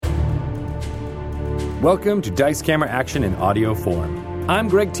Welcome to Dice Camera Action in audio form. I'm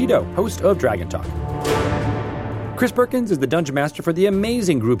Greg Tito, host of Dragon Talk. Chris Perkins is the Dungeon Master for the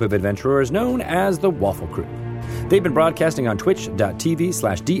amazing group of adventurers known as the Wafflecrew. They've been broadcasting on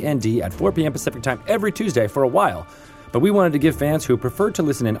twitch.tv/DND at 4 p.m. Pacific Time every Tuesday for a while, but we wanted to give fans who prefer to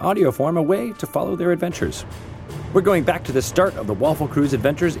listen in audio form a way to follow their adventures. We're going back to the start of the Wafflecrew's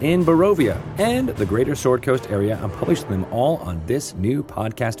adventures in Barovia and the greater Sword Coast area and publishing them all on this new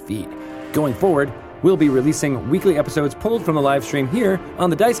podcast feed. Going forward, we'll be releasing weekly episodes pulled from the live stream here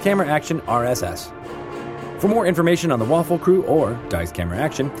on the Dice Camera Action RSS. For more information on the Wafflecrew or Dice Camera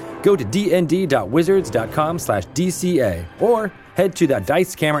Action, go to dnd.wizards.com/DCA or head to the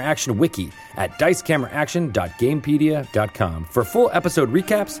Dice Camera Action wiki at dicecameraaction.gamepedia.com for full episode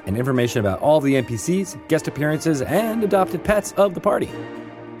recaps and information about all the NPCs, guest appearances, and adopted pets of the party.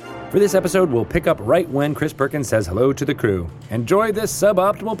 For this episode, we'll pick up right when Chris Perkins says hello to the crew. Enjoy this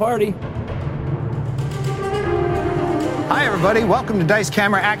suboptimal party. Hi, everybody. Welcome to Dice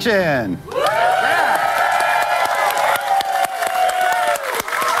Camera Action.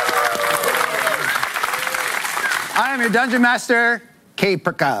 I am your Dungeon Master,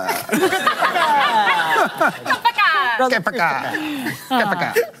 K-Perka.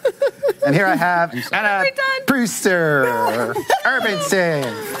 And here I have Anna Brewster Urbanson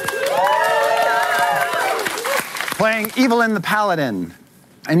playing Evelyn the Paladin.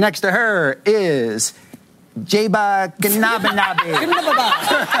 And next to her is Jeba Kanabinabe.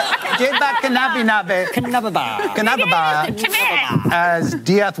 Jeba Kanabinabe as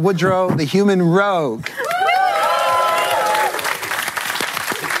Dieth Woodrow, the human rogue.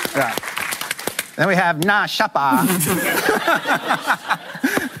 Right. Then we have Na Shapa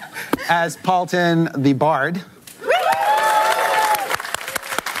as Paulton the Bard.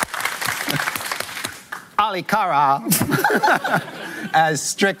 Ali Kara as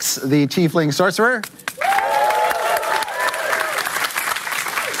Strix the Tiefling Sorcerer.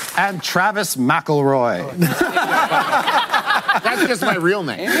 And Travis McElroy. That's just my real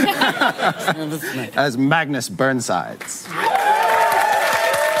name. As Magnus Burnsides.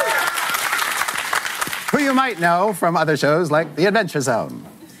 Who you might know from other shows like The Adventure Zone.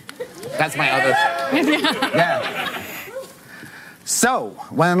 That's my other. Yeah. So,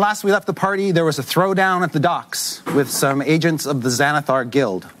 when last we left the party, there was a throwdown at the docks with some agents of the Xanathar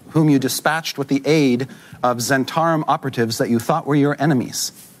Guild, whom you dispatched with the aid of Zentarum operatives that you thought were your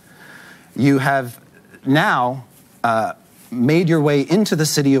enemies. You have now made your way into the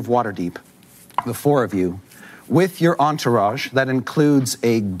city of Waterdeep, the four of you, with your entourage that includes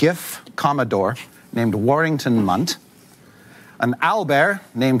a GIF Commodore named Warrington Munt, an owlbear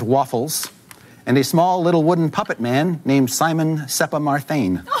named Waffles, and a small little wooden puppet man named Simon Seppa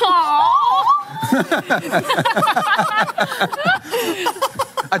Marthane.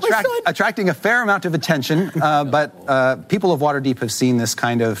 Attracting a fair amount of attention, but people of Waterdeep have seen this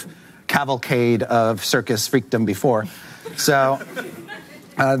kind of cavalcade of circus freakdom before. So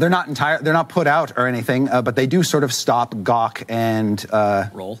they're not put out or anything, but they do sort of stop, gawk, and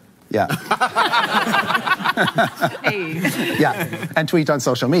roll. Yeah. Yeah, and tweet on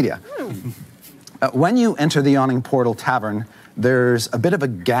social media. When you enter the Yawning Portal Tavern, there's a bit of a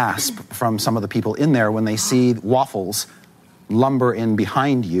gasp from some of the people in there when they see Waffles lumber in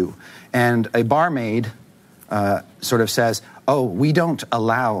behind you. And a barmaid sort of says, "Oh, we don't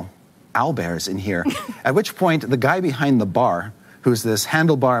allow owlbears in here." At which point, the guy behind the bar, who's this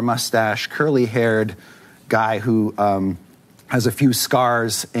handlebar mustache, curly-haired guy who has a few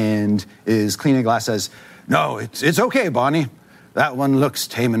scars and is cleaning a glass, says, "No, it's okay, Bonnie. That one looks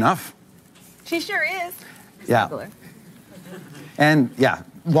tame enough." She sure is. Yeah. And yeah,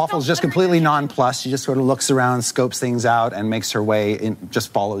 Waffle's just completely nonplussed. She just sort of looks around, scopes things out, and makes her way in,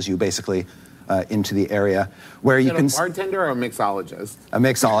 just follows you basically into the area where you can. A bartender or a mixologist? A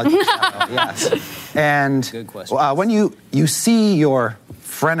mixologist, yes. And good question. When you see your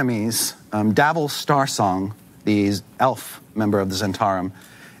frenemies, Davil Starsong, the elf member of the Zentarum,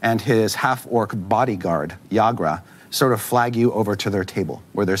 and his half-orc bodyguard, Yagra, sort of flag you over to their table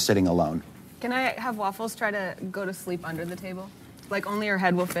where they're sitting alone. Can I have Waffles try to go to sleep under the table? Like, only her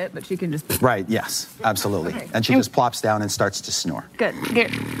head will fit, but she can just... Right, yes, absolutely. Okay. And she just plops down and starts to snore. Good.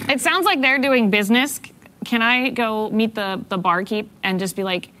 It sounds like they're doing business. Can I go meet the barkeep and just be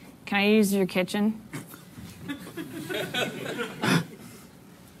like, "Can I use your kitchen?"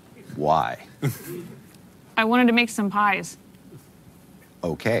 Why? I wanted to make some pies.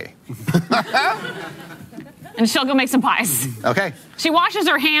 Okay. And she'll go make some pies. Okay. She washes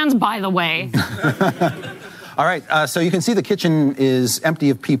her hands, by the way. All right, so you can see the kitchen is empty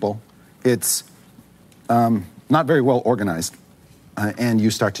of people. It's not very well organized. and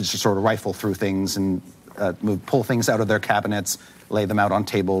you start to just sort of rifle through things and pull things out of their cabinets, lay them out on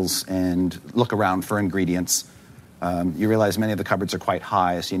tables, and look around for ingredients. You realize many of the cupboards are quite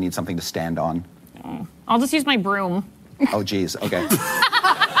high, so you need something to stand on. I'll just use my broom. Oh, geez. Okay.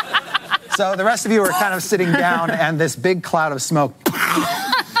 So the rest of you are kind of sitting down, and this big cloud of smoke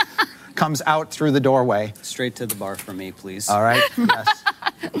comes out through the doorway. Straight to the bar for me, please. All right. Yes.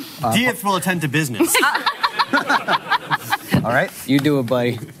 Dieth will attend to business. All right. You do it,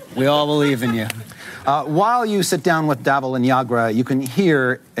 buddy. We all believe in you. While you sit down with Davil and Yagra, you can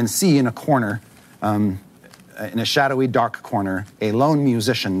hear and see in a corner, in a shadowy, dark corner, a lone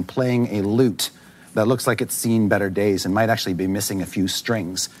musician playing a lute that looks like it's seen better days and might actually be missing a few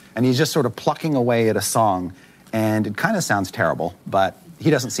strings. And he's just sort of plucking away at a song, and it kind of sounds terrible, but he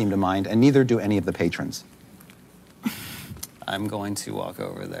doesn't seem to mind, and neither do any of the patrons. I'm going to walk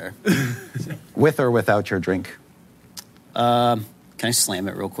over there. With or without your drink? Can I slam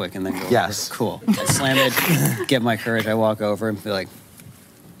it real quick and then go Yes. over? Cool. I slam it, get my courage, I walk over and be like...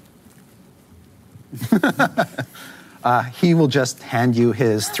 He will just hand you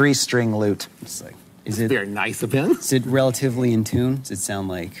his 3-string lute. It's like, is it Very nice of him. Is it relatively in tune? Does it sound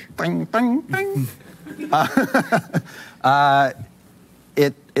like... Bing, bing, bing.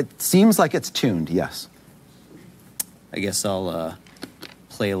 It seems like it's tuned, yes. I guess I'll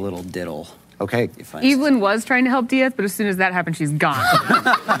play a little diddle. Okay. If I Evelyn was trying to help Dieth, but as soon as that happened, she's gone.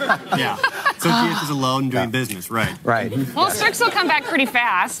 Yeah. So Dieth is alone doing business, right? Right. Well, Strix will come back pretty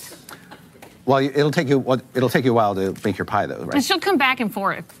fast. Well, it'll take you a while to make your pie, though, And right? she'll come back and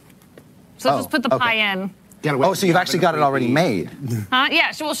forth. So Oh, just put the okay. pie in. Oh, so you've actually got it already made. Huh?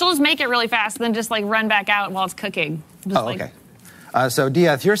 Yeah, she'll just make it really fast, then just like run back out while it's cooking. Just Oh, okay. So,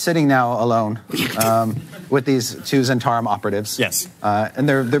 Dieth, you're sitting now alone with these 2 Zentarum operatives. Yes. And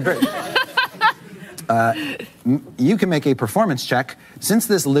they're you can make a performance check. Since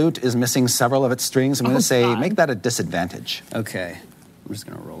this lute is missing several of its strings, I'm going to say God. make that a disadvantage. Okay. I'm just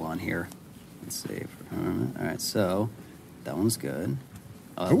going to roll on here. Let's see. All right, so that one's good.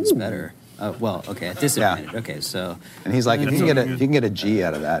 Oh, that one's better. Well, okay, at disadvantage. Okay, so... And he's like, if you can get a G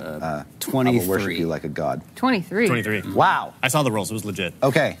out of that, I 23. will worship you like a god. 23. 23. Wow. I saw the rolls. It was legit.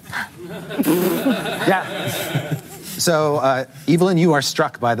 Okay. Yeah. So, Evelyn, you are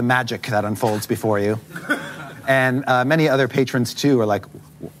struck by the magic that unfolds before you. And many other patrons, too, are like,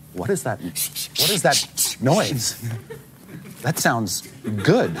 what is that? What is that noise? That sounds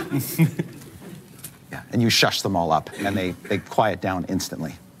good. Yeah. And you shush them all up, and they quiet down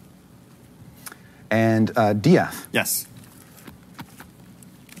instantly. And Dieth. Yes.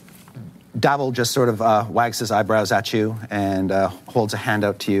 Davil just sort of wags his eyebrows at you and holds a hand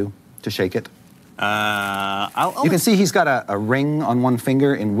out to you to shake it. I'll You can see he's got a ring on one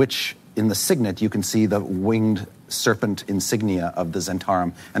finger in which, in the signet, you can see the winged serpent insignia of the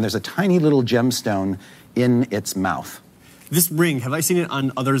Zentarum. And there's a tiny little gemstone in its mouth. This ring, have I seen it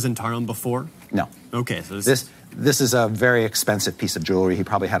on other Zentarum before? No. Okay, so This is a very expensive piece of jewelry. He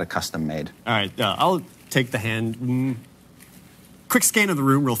probably had it custom made. All right, I'll take the hand. Quick scan of the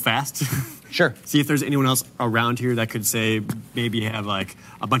room real fast. Sure. See if there's anyone else around here that could say maybe have like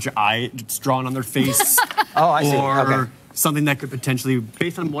a bunch of eyes drawn on their face. Oh, I see. Or Okay. something that could potentially,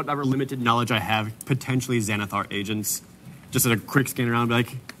 based on whatever limited knowledge I have, potentially Xanathar agents. Just a quick scan around, be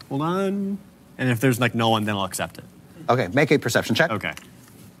like, hold on. And if there's like no one, then I'll accept it. Okay, make a perception check. Okay.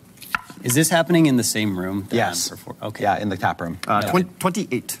 Is this happening in the same room? that Yes. I'm okay. Yeah, in the tap room.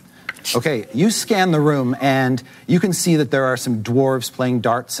 28. Okay, you scan the room, and you can see that there are some dwarves playing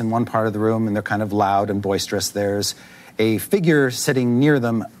darts in one part of the room, and they're kind of loud and boisterous. There's a figure sitting near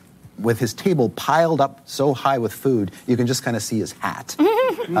them with his table piled up so high with food, you can just kind of see his hat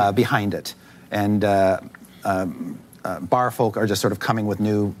behind it. And bar folk are just sort of coming with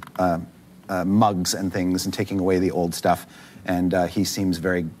new mugs and things and taking away the old stuff. And he seems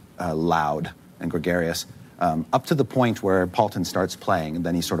very loud and gregarious. Up to the point where Paulton starts playing, and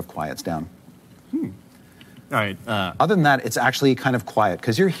then he sort of quiets down. All right. Other than that, it's actually kind of quiet,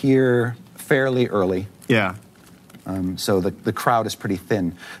 because you're here fairly early, Yeah. so the crowd is pretty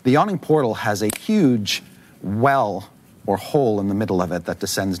thin. The yawning portal has a huge well or hole in the middle of it that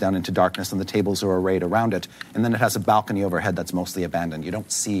descends down into darkness, and the tables are arrayed around it. And then it has a balcony overhead that's mostly abandoned. You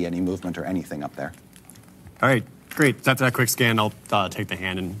don't see any movement or anything up there. All right. Great. After that quick scan, I'll take the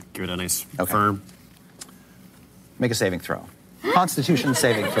hand and give it a nice Okay. firm. Make a saving throw. Constitution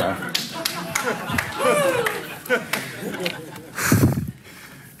saving throw.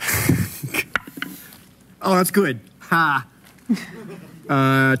 Oh, that's good. Ha.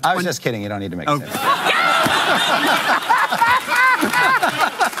 I was just kidding. You don't need to make a saving throw.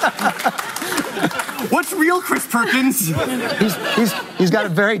 What's real Chris Perkins. He's got a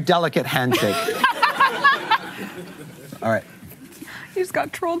very delicate handshake. All right. You just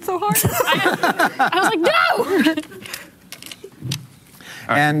got trolled so hard. I was like,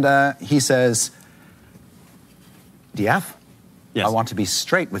 no! And he says, DF, Yes. I want to be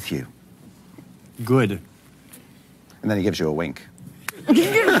straight with you. Good. And then he gives you a wink.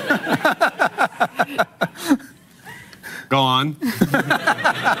 Go on.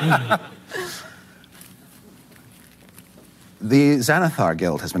 The Xanathar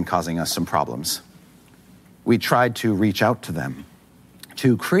Guild has been causing us some problems. We tried to reach out to them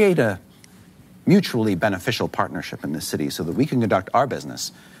to create a mutually beneficial partnership in this city so that we can conduct our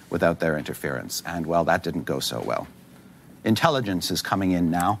business without their interference. And, well, that didn't go so well. Intelligence is coming in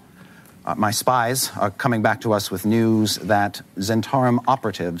now. My spies are coming back to us with news that Zentarum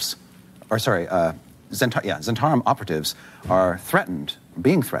operatives are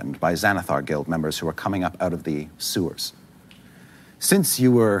being threatened by Xanathar Guild members who are coming up out of the sewers. Since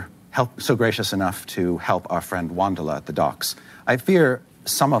you were so gracious enough to help our friend Wandala at the docks, I fear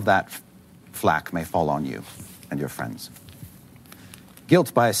some of that flack may fall on you and your friends.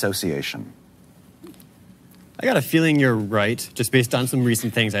 Guilt by association. I got a feeling you're right, just based on some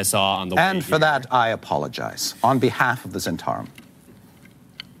recent things I saw on the way And for here. that, I apologize on behalf of the Zentarum.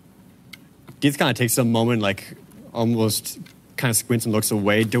 Deeth kind of takes a moment, like, almost kind of squints and looks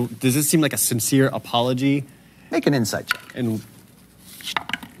away. Does this seem like a sincere apology? Make an insight check. And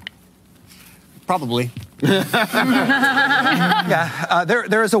probably. Yeah,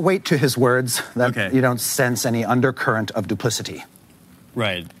 there is a weight to his words that Okay. you don't sense any undercurrent of duplicity.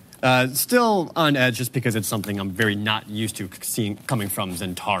 Right. Still on edge just because it's something I'm very not used to seeing coming from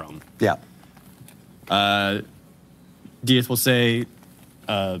Zentarum. Yeah. Deeth will say,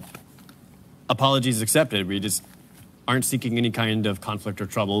 apologies accepted. We just aren't seeking any kind of conflict or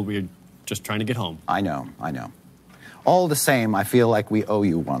trouble. We're just trying to get home. I know. All the same, I feel like we owe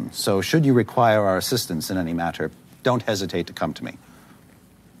you one. So should you require our assistance in any matter, don't hesitate to come to me.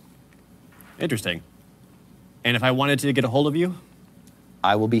 Interesting. And if I wanted to get a hold of you?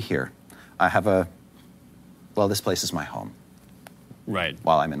 I will be here. I have this place is my home Right.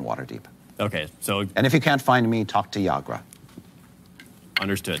 while I'm in Waterdeep. Okay, so And if you can't find me, talk to Yagra.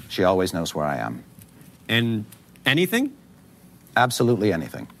 understood. She always knows where I am. And anything? Absolutely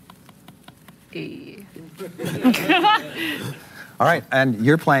anything. Eh. All right, and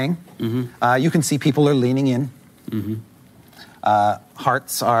you're playing. Mm-hmm. You can see people are leaning in. Mm-hmm.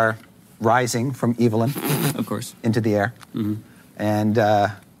 Hearts are rising from Evelyn Of course. into the air. Mm-hmm. And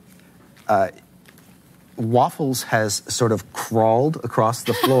Waffles has sort of crawled across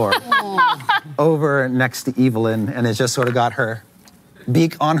the floor over next to Evelyn and has just sort of got her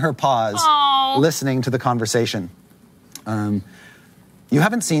beak on her paws, listening to the conversation. You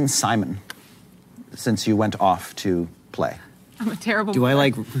haven't seen Simon since you went off to play. I'm a terrible Do I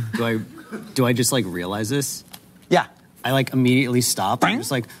mother. just like realize this? Yeah. I like immediately stop. I'm just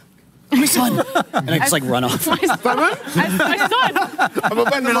like, my son, and I just like run off. My son. I'm a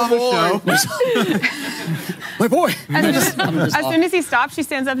boy. My boy. As soon as he stops, she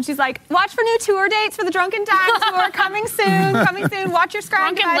stands up and she's like, watch for new tour dates for the Drunken Times tour. Coming soon. Watch your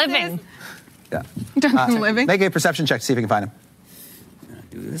scratch. Drunken living. Yeah. Drunken living. Make a perception check to see if you can find him.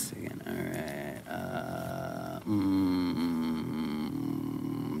 Do this again. All right.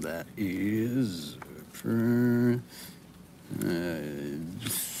 That is for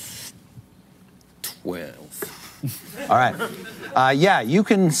 12. All right. Yeah, you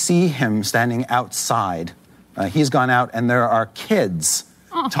can see him standing outside. He's gone out, and there are kids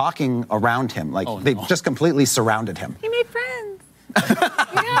talking around him. Like, they've just completely surrounded him. He made friends.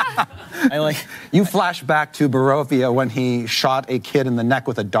 I like. You flash back to Barovia when he shot a kid in the neck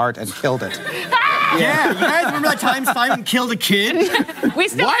with a dart and killed it. Yeah, you guys remember that time Simon killed a kid? We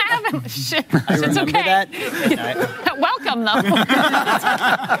still have him. Shit. I It's remember okay. that. Welcome, though.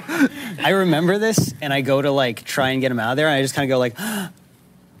 I remember this, and I go to like try and get him out of there, and I just kind of go like,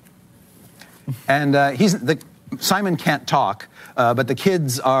 And Simon can't talk, but the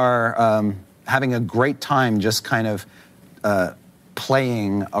kids are having a great time just kind of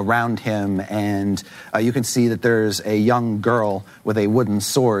playing around him, and you can see that there's a young girl with a wooden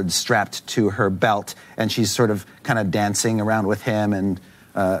sword strapped to her belt, and she's sort of kind of dancing around with him and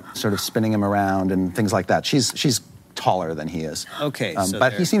sort of spinning him around and things like that. She's taller than he is. Okay, so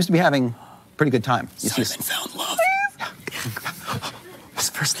but he seems to be having a pretty good time. You see Simon found love. his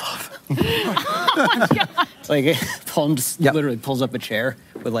first love. It's like Paul just Yep. literally pulls up a chair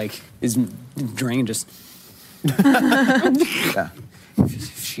with like his drink and just. Yeah.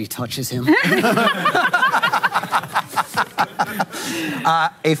 she touches him.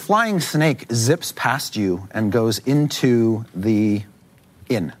 A flying snake zips past you and goes into the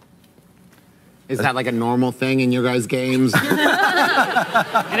inn. Is that like a normal thing in your guys' games? It is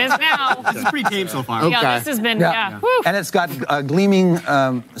now. This is pretty tame so far. Okay. Yeah, this has been, yeah. Woo. And it's got gleaming,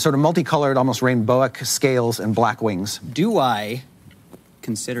 sort of multicolored, almost rainbowic scales and black wings. Do I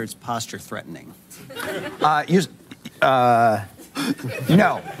consider its posture threatening?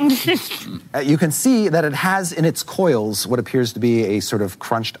 No. You can see that it has in its coils what appears to be a sort of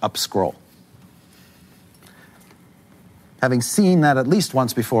crunched up scroll. Having seen that at least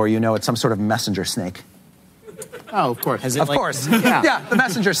once before, you know it's some sort of messenger snake. Oh, of course. Has it Of course. Yeah, the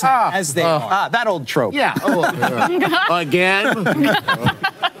messenger snake. As they are. That old trope. Yeah. Oh, again?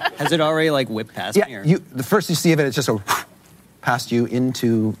 Has it already like whipped past me? Or? The first you see of it, it's just a past you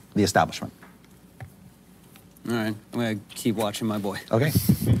into the establishment. All right, I'm gonna keep watching my boy. Okay.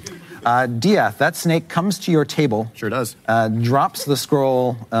 Diath, that snake comes to your table. Sure does. Drops the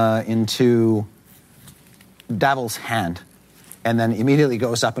scroll into Davil's hand, and then immediately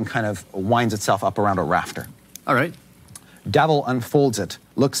goes up and kind of winds itself up around a rafter. All right. Davil unfolds it,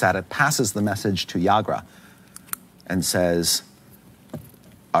 looks at it, passes the message to Yagra, and says,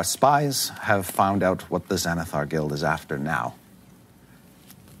 "Our spies have found out what the Xanathar Guild is after now.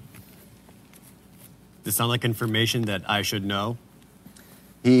 Does it sound like information that I should know?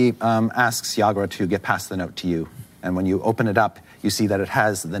 He asks Yagra to get past the note to you, and when you open it up, you see that it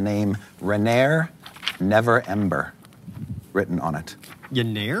has the name Renaer Never Ember written on it.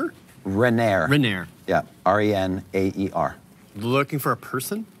 Yenair? Renaer. Renair. Yeah, Renaer. Looking for a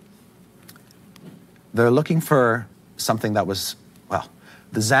person? They're looking for something that was, well,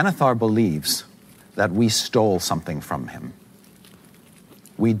 the Xanathar believes that we stole something from him.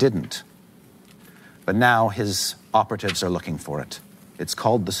 We didn't. But now his operatives are looking for it. It's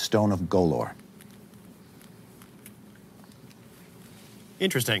called the Stone of Golor.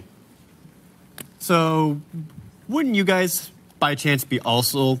 Interesting. So, wouldn't you guys, by chance, be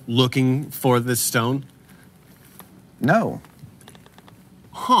also looking for this stone? No.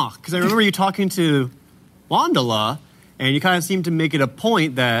 Huh, because I remember you talking to Wandala, and you kind of seemed to make it a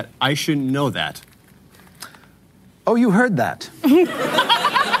point that I shouldn't know that. Oh, you heard that.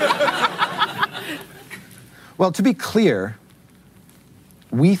 Well, to be clear,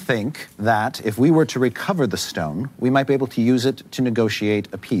 we think that if we were to recover the stone, we might be able to use it to negotiate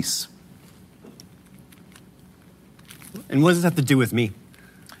a peace. And what does this have to do with me?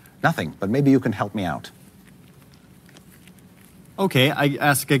 Nothing, but maybe you can help me out. Okay, I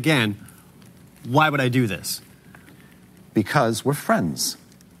ask again, why would I do this? Because we're friends,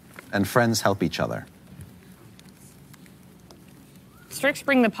 and friends help each other. Strix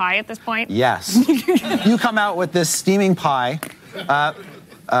bring the pie at this point? Yes. You come out with this steaming pie.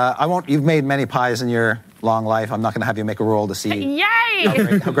 You've made many pies in your long life. I'm not going to have you make a roll to see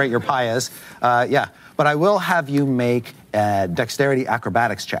Yay! how great your pie is. But I will have you make a dexterity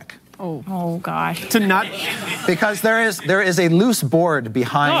acrobatics check. Oh gosh. To not... Because there is a loose board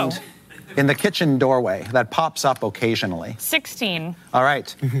behind in the kitchen doorway that pops up occasionally. 16. All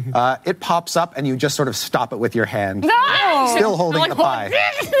right. It pops up and you just sort of stop it with your hand. No! Still holding the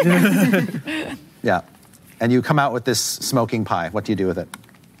pie. Yeah. And you come out with this smoking pie. What do you do with it?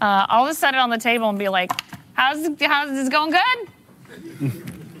 I'll just set it on the table and be like, how's this going good?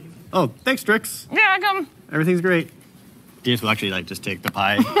 Oh, thanks, Strix. Yeah, come. Everything's great. James will actually, just take the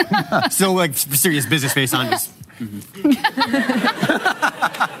pie. So, serious business face on just...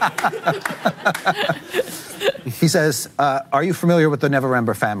 He says, are you familiar with the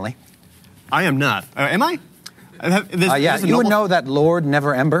Neverember family? I am not. Am I? You would know that Lord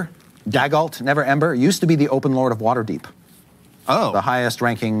Neverember, Dagalt Neverember, used to be the Open Lord of Waterdeep. Oh. The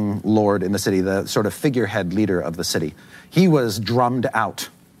highest-ranking lord in the city, the sort of figurehead leader of the city. He was drummed out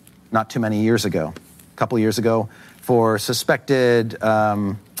not too many years ago, a couple years ago, for suspected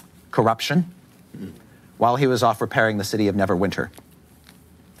corruption while he was off repairing the city of Neverwinter.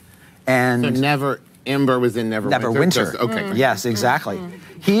 And So Neverember was in Neverwinter? Neverwinter. Okay. Yes, exactly.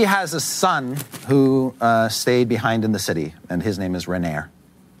 He has a son who stayed behind in the city, and his name is Renaer.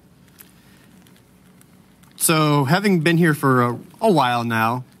 So, having been here for a while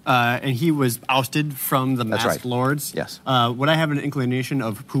now, and he was ousted from the That's Masked right. Lords, Yes. Would I have an inclination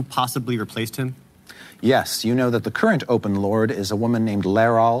of who possibly replaced him? Yes, you know that the current Open Lord is a woman named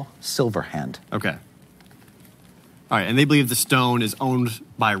Laral Silverhand. Okay. All right, and they believe the stone is owned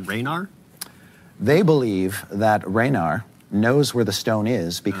by Raynar? They believe that Raynar knows where the stone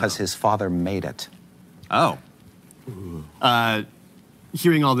is because his father made it. Oh.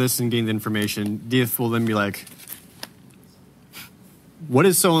 Hearing all this and getting the information, Diath will then be like, What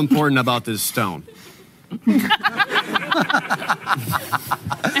is so important about this stone? And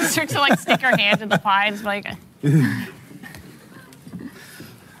start to like stick her hand in the pie and like.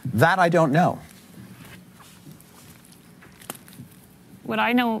 That I don't know. Would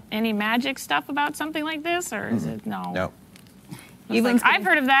I know any magic stuff about something like this, or is it no? No. I've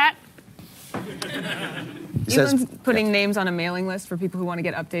heard of that. Evelyn's putting names on a mailing list for people who want to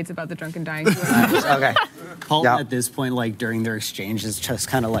get updates about the drunken dying tour. Okay. Paulton at this point, like during their exchange, is just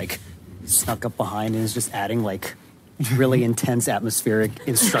kind of like snuck up behind and is just adding like really intense atmospheric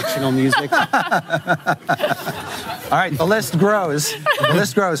instructional music. All right, the list grows. The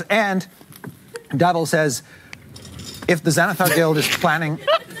list grows. And Davil says, if the Xanathar Guild is planning,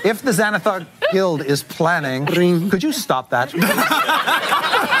 could you stop that?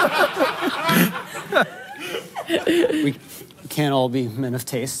 We can't all be men of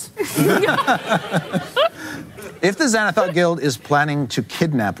taste. If the Xanathar Guild is planning to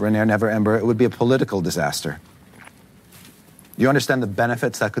kidnap Renair Neverember, it would be a political disaster. You understand the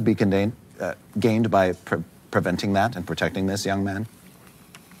benefits that could be gained by preventing that and protecting this young man?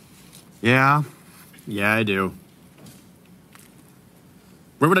 Yeah, I do.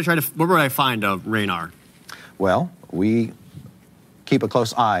 Where would I find Raynar? Well, we keep a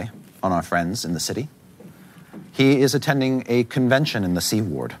close eye on our friends in the city. He is attending a convention in the Sea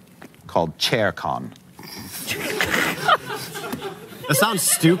Ward called ChairCon. That sounds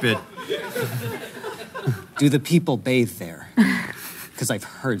stupid. Do the people bathe there? Because I've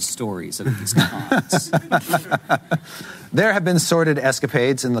heard stories of these cons. There have been sordid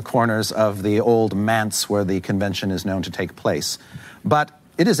escapades in the corners of the old manse where the convention is known to take place. But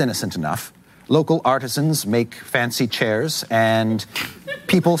it is innocent enough. Local artisans make fancy chairs and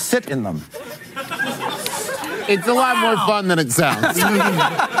people sit in them. It's a lot more fun than it sounds.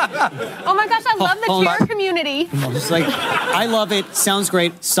 Oh my gosh, I love the chair community. It's like, I love it. Sounds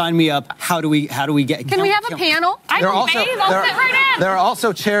great. Sign me up. How do we get? Can we have a panel? I can bathe. I'll sit right in. There are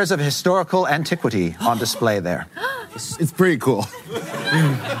also chairs of historical antiquity on display there. It's pretty cool.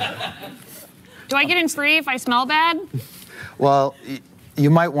 Do I get in free if I smell bad? Well, you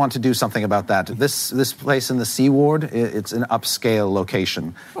might want to do something about that. This place in the Sea Ward, it's an upscale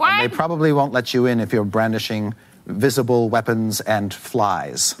location. What? And they probably won't let you in if you're brandishing visible weapons and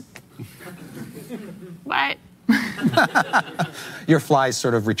flies. What? Your flies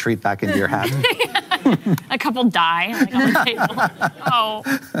sort of retreat back into your hat. A couple die like, on the table. Oh.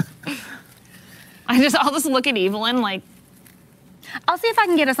 I'll just look at Evelyn like. I'll see if I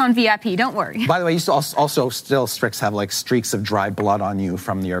can get us on VIP. Don't worry. By the way, you also still, Strix, have like streaks of dry blood on you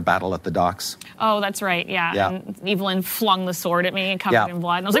from your battle at the docks. Oh, that's right. Yeah. And Evelyn flung the sword at me and covered in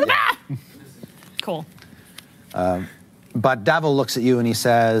blood. And I was like, ah! Cool. But Davil looks at you and he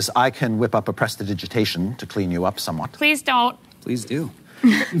says, I can whip up a prestidigitation to clean you up somewhat. Please don't. Please do.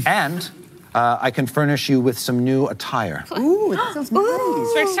 And I can furnish you with some new attire. Ooh, that sounds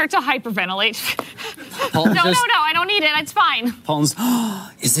nice. Start to hyperventilate. No, I don't need it. It's fine. Paul's,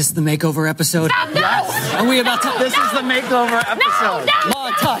 is this the makeover episode? Stop, no! Yes. Are we about to? This is the makeover episode.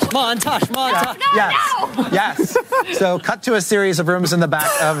 Montage. Yes. So cut to a series of rooms in the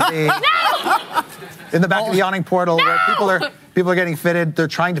back of the in the back of the yawning portal where people are getting fitted. They're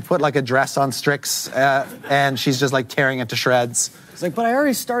trying to put like a dress on Strix, and she's just like tearing it to shreds. It's like, but I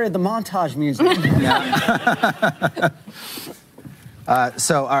already started the montage music.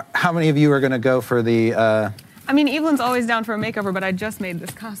 So how many of you are going to go for the... I mean, Evelyn's always down for a makeover, but I just made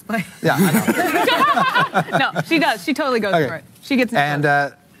this cosplay. Yeah, I know. No, she does. She totally goes for it. She gets.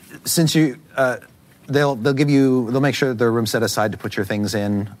 And since you, they'll make sure that there are rooms set aside to put your things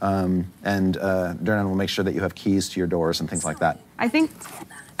in, and Durnan will make sure that you have keys to your doors and things like that. I think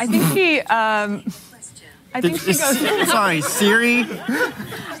she. I think she goes. Sorry, Siri.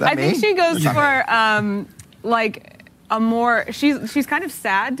 I think she goes for like a more. She's kind of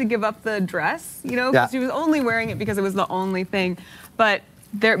sad to give up the dress, you know, because she was only wearing it because it was the only thing. But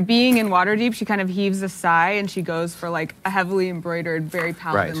being in Waterdeep, she kind of heaves a sigh and she goes for like a heavily embroidered, very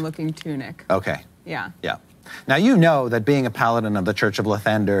paladin-looking tunic. Okay. Yeah. Yeah. Now you know that being a paladin of the Church of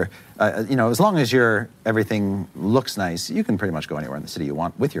Lathander, as long as everything looks nice, you can pretty much go anywhere in the city you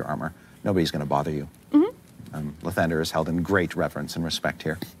want with your armor. Nobody's going to bother you. Lathander is held in great reverence and respect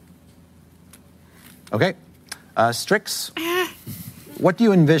here. Okay. Strix, what do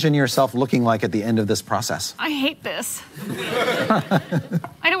you envision yourself looking like at the end of this process? I hate this.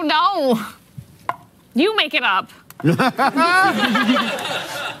 I don't know. You make it up.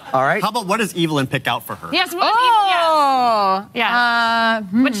 All right. How about what does Evelyn pick out for her? Yes. Yes.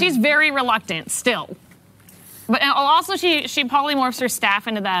 But she's very reluctant still. But also, she polymorphs her staff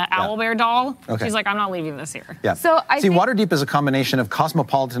into the owlbear doll. Okay. She's like, I'm not leaving this here. Yeah. So I think Waterdeep is a combination of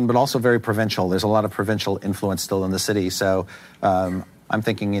cosmopolitan but also very provincial. There's a lot of provincial influence still in the city. So I'm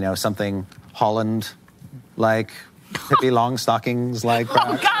thinking, something Holland-like, hippie long stockings like that.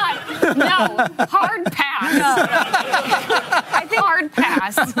 Oh, God. No. Hard pass. I think hard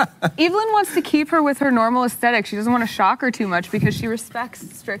pass. Evelyn wants to keep her with her normal aesthetic. She doesn't want to shock her too much because she respects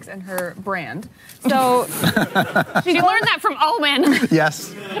Strix and her brand. So she learned that from Owen.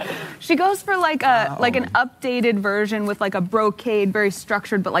 Yes. She goes for like an updated version with like a brocade, very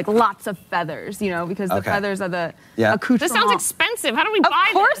structured, but like lots of feathers, because the feathers are the accoutrement. This sounds expensive. How do we buy this?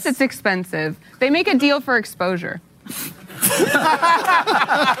 Of course it's expensive. They make a deal for exposure.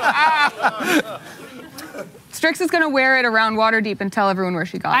 Strix is going to wear it around Waterdeep and tell everyone where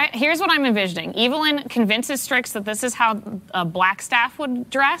she got it. Here's what I'm envisioning. Evelyn convinces Strix that this is how a Blackstaff would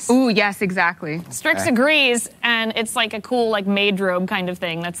dress. Ooh, yes, exactly. Strix agrees, and it's like a cool maid robe kind of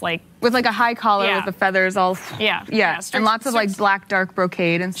thing that's like... With like a high collar with the feathers all... Yeah. Strix, and lots of like black dark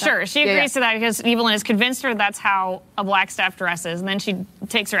brocade and stuff. Sure, she agrees to that because Evelyn has convinced her that's how a Blackstaff dresses, and then she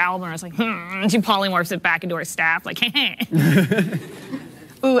takes her album and is like, and she polymorphs it back into her staff, like,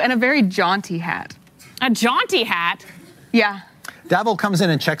 Ooh, and a very jaunty hat. A jaunty hat? Yeah. Davil comes in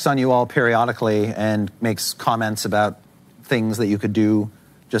and checks on you all periodically and makes comments about things that you could do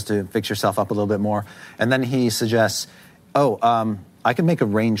just to fix yourself up a little bit more. And then he suggests, I can make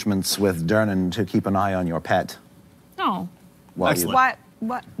arrangements with Dernan to keep an eye on your pet. Oh. What?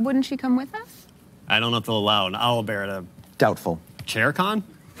 Wouldn't she come with us? I don't know if they'll allow an owlbear to... Doubtful. ChairCon?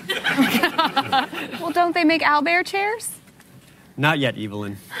 Well, don't they make owlbear chairs? Not yet,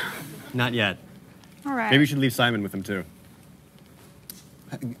 Evelyn. Not yet. All right. Maybe we should leave Simon with him, too.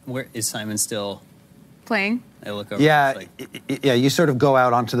 Where is Simon still? Playing? I look over. Yeah, you sort of go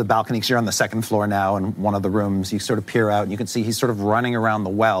out onto the balcony because you're on the second floor now in one of the rooms. You sort of peer out and you can see he's sort of running around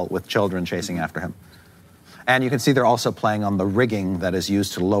the well with children chasing after him. And you can see they're also playing on the rigging that is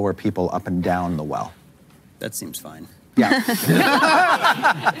used to lower people up and down the well. That seems fine. Yeah.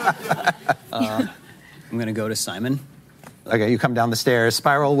 I'm going to go to Simon. Okay, you come down the stairs,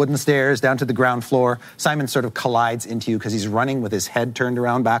 spiral wooden stairs down to the ground floor. Simon sort of collides into you because he's running with his head turned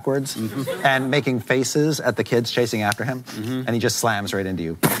around backwards and making faces at the kids chasing after him. And he just slams right into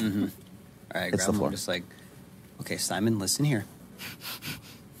you. All right, It's the floor. I'm just like, okay, Simon, listen here.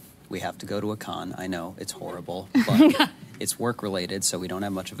 We have to go to a con. I know, it's horrible, but it's work-related, so we don't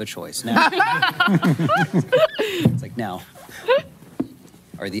have much of a choice. Now, it's like, now,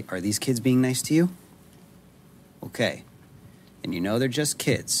 are these kids being nice to you? Okay. And they're just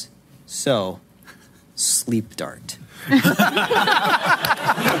kids. So, sleep dart.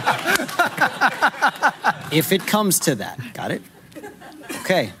 If it comes to that. Got it?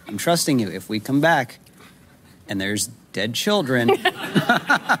 Okay, I'm trusting you. If we come back and there's dead children...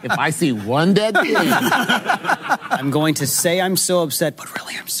 If I see one dead kid... I'm going to say I'm so upset, but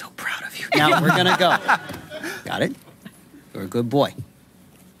really I'm so proud of you. Now we're going to go. Got it? You're a good boy.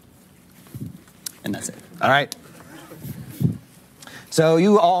 And that's it. All right. So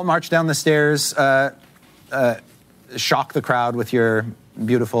you all march down the stairs, shock the crowd with your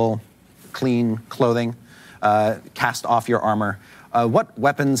beautiful, clean clothing, cast off your armor. What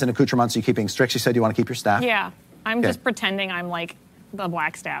weapons and accoutrements are you keeping? Strix, you said you want to keep your staff? Yeah. I'm just pretending I'm like the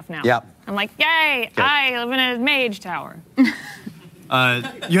Blackstaff now. Yep. I'm like, yay, Good. I live in a mage tower.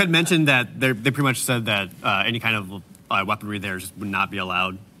 You had mentioned that they pretty much said that any kind of weaponry there just would not be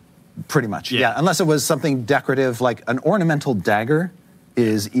allowed. Pretty much, yeah. Unless it was something decorative, like an ornamental dagger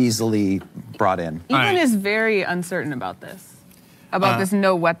is easily brought in. Evelyn is very uncertain about this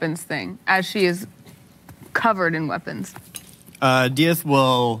no weapons thing, as she is covered in weapons. Diaz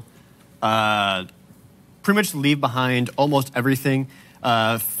will pretty much leave behind almost everything.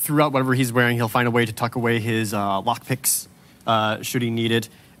 Throughout whatever he's wearing, he'll find a way to tuck away his lockpicks should he need it.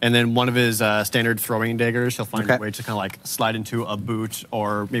 And then one of his standard throwing daggers, he'll find a way to kind of like slide into a boot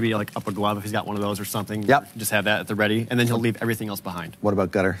or maybe like up a glove if he's got one of those or something. Yep. Just have that at the ready. And then he'll leave everything else behind. What about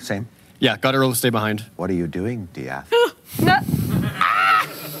Gutter? Same? Yeah, Gutter will stay behind. What are you doing, Diaz?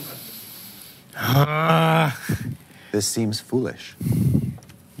 This seems foolish.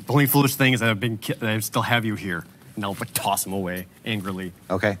 The only foolish thing is that I still have you here. And I'll like toss him away angrily.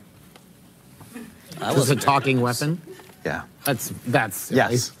 Okay. That was a talking weapon? Yeah. That's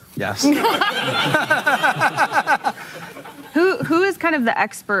Yes. Yes. Who is kind of the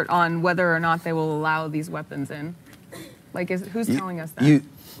expert on whether or not they will allow these weapons in? Like, who's telling us that?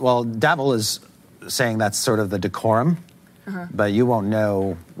 Davil is saying that's sort of the decorum, but you won't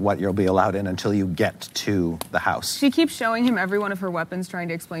know what you'll be allowed in until you get to the house. She keeps showing him every one of her weapons, trying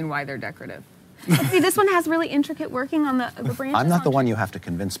to explain why they're decorative. See, this one has really intricate working on the branches. I'm not the one you have to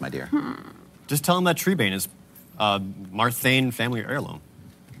convince, my dear. Just tell him that treebane is Marthane family heirloom.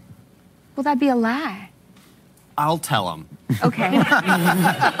 Well, that'd be a lie. I'll tell him. Okay.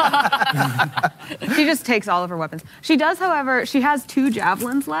 She just takes all of her weapons. She does, however, she has 2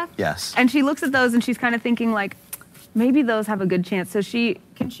 javelins left. Yes. And she looks at those and she's kind of thinking like, maybe those have a good chance. So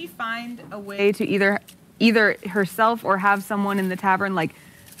can she find a way to either herself or have someone in the tavern like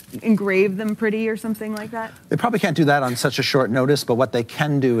engrave them pretty or something like that? They probably can't do that on such a short notice, but what they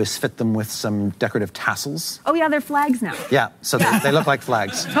can do is fit them with some decorative tassels. Oh yeah, they're flags now. Yeah, so they look like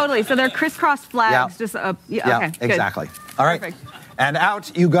flags. Totally. So they're crisscross flags. Yeah. Just okay, good. Exactly. All right. Perfect. And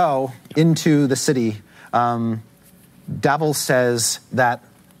out you go into the city. Davil says that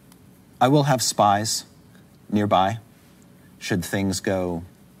I will have spies nearby should things go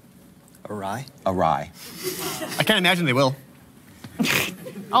Awry? awry. I can't imagine they will.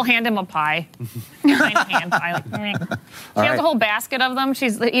 I'll hand him a pie. Nice hand pie. Like, meh. She has a whole basket of them.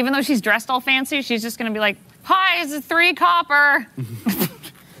 Even though she's dressed all fancy, she's just going to be like, pies, 3 copper.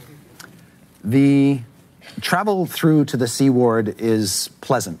 The travel through to the sea ward is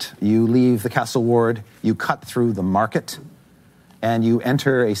pleasant. You leave the castle ward, you cut through the market, and you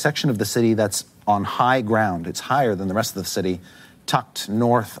enter a section of the city that's on high ground. It's higher than the rest of the city, tucked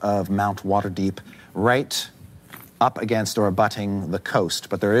north of Mount Waterdeep, right up against or abutting the coast.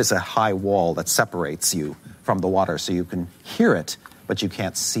 But there is a high wall that separates you from the water, so you can hear it, but you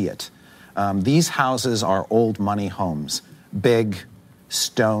can't see it. These houses are old money homes, big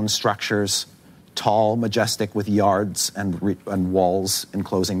stone structures, tall, majestic, with yards and walls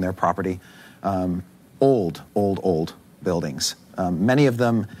enclosing their property. Old buildings. Many of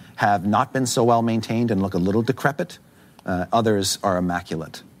them have not been so well maintained and look a little decrepit. Others are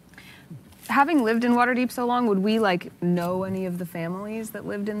immaculate. Having lived in Waterdeep so long, would we know any of the families that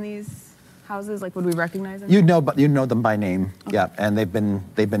lived in these houses? Would we recognize them? You'd know them by name, okay. Yeah, and they've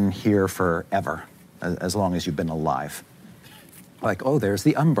been here forever, as long as you've been alive. There's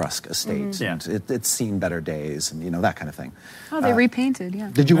the Umbrusk estate. Mm-hmm. And it's seen better days, and that kind of thing. Oh, they repainted, yeah.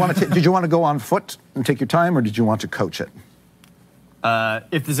 Did you want to go on foot and take your time, or did you want to coach it?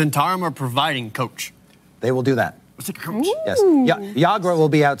 If the Zentarum are providing coach, they will do that. Let's take a coach. Ooh. Yes. Yagra will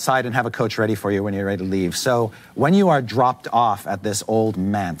be outside and have a coach ready for you when you're ready to leave. So when you are dropped off at this old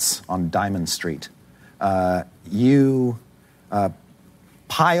manse on Diamond Street, you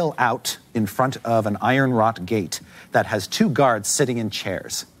pile out in front of an iron wrought gate that has 2 guards sitting in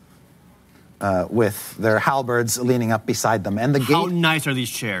chairs with their halberds leaning up beside them. And the gate. How nice are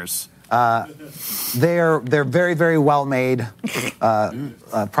these chairs? They're very, very well made.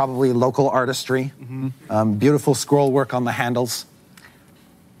 Probably local artistry. Mm-hmm. Beautiful scroll work on the handles.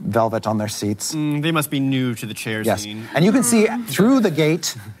 Velvet on their seats. They must be new to the chairs. Yes, and you can see through the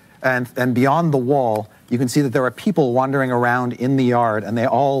gate and beyond the wall, you can see that there are people wandering around in the yard, and they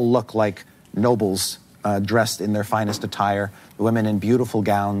all look like nobles dressed in their finest attire. The women in beautiful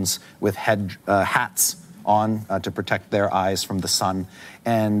gowns with hats on to protect their eyes from the sun.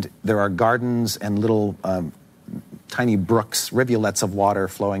 And there are gardens and little tiny brooks, rivulets of water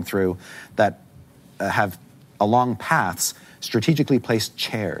flowing through that have, along paths, strategically placed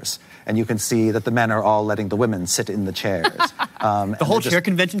chairs. And you can see that the men are all letting the women sit in the chairs. The whole chair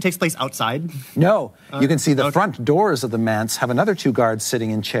convention takes place outside? No. You can see the front doors of the manse have another 2 guards sitting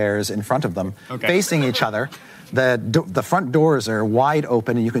in chairs in front of them, facing each other. The front doors are wide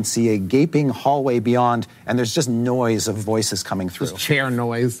open, and you can see a gaping hallway beyond, and there's just noise of voices coming through. Just chair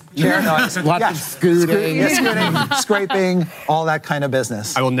noise. Chair noise. Lots of scooting. Scraping, all that kind of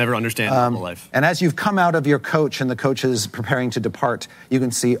business. I will never understand normal life. And as you've come out of your coach and the coach is preparing to depart, you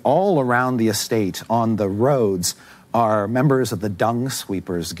can see all around the estate on the roads are members of the Dung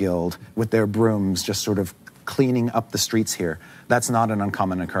Sweepers Guild with their brooms just sort of cleaning up the streets here. That's not an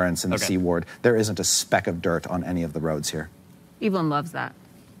uncommon occurrence in the Sea Ward. There isn't a speck of dirt on any of the roads here. Evelyn loves that.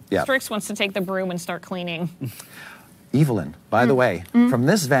 Yeah. Strix wants to take the broom and start cleaning. Evelyn, by the way, from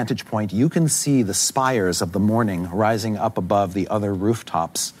this vantage point, you can see the spires of the morning rising up above the other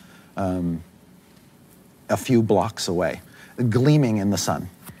rooftops a few blocks away, gleaming in the sun.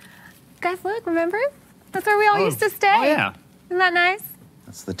 Guys, look, remember? That's where we all used to stay. Oh, yeah. Isn't that nice?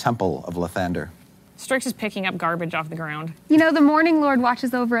 That's the Temple of Lathander. Strix is picking up garbage off the ground. The Morning Lord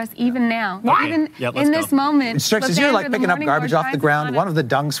watches over us even now. What? Even in this moment. Strix, as you're picking up garbage off the ground, one of the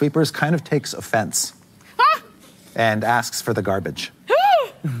dung sweepers kind of takes offense and asks for the garbage.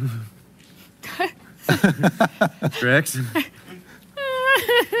 Strix?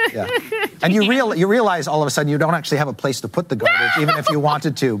 Yeah. And you realize all of a sudden you don't actually have a place to put the garbage, even if you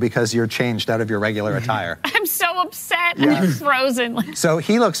wanted to, because you're changed out of your regular attire. I'm so upset. that? And it's frozen. So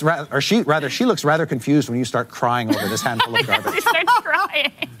he looks, she looks rather confused when you start crying over this handful of garbage. She starts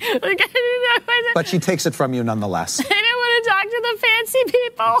crying. But she takes it from you nonetheless. I didn't want to talk to the fancy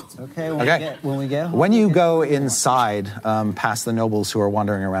people. Okay, When you go inside, past the nobles who are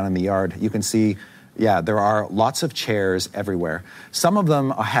wandering around in the yard, you can see, there are lots of chairs everywhere. Some of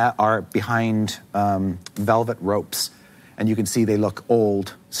them are behind velvet ropes, and you can see they look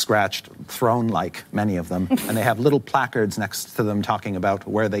old, scratched, throne-like, many of them. And they have little placards next to them talking about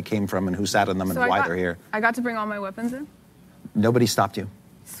where they came from and who sat in them and why they're here. I got to bring all my weapons in? Nobody stopped you.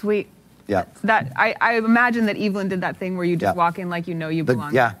 Sweet. Yeah. I imagine that Evelyn did that thing where you just walk in like you know you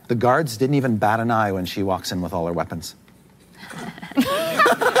belong. The guards didn't even bat an eye when she walks in with all her weapons.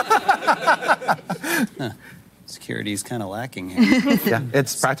 Security's kind of lacking here. Yeah,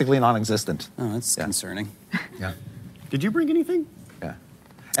 it's practically non-existent. Oh, that's concerning. Yeah. Did you bring anything? Yeah.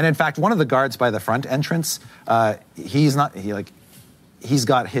 And in fact, one of the guards by the front entrance, he's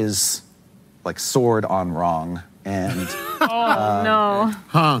got his sword on wrong, and no.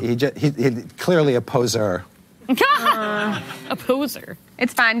 He clearly a poseur. A poser.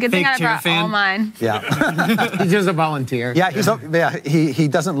 It's fine. Good thing I brought all mine. Yeah. He's just a volunteer. Yeah, he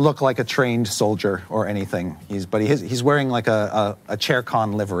doesn't look like a trained soldier or anything. He's wearing like a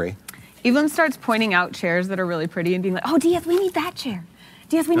ChairCon livery. Evelyn starts pointing out chairs that are really pretty and being like, "Oh, Diaz, we need that chair.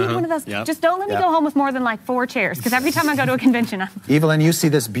 Diaz, we need one of those. Yep. Just don't let me go home with more than 4 chairs, because every time I go to a convention, Evelyn, you see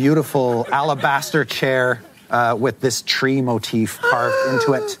this beautiful alabaster chair with this tree motif carved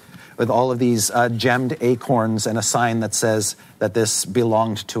into it, with all of these gemmed acorns and a sign that says that this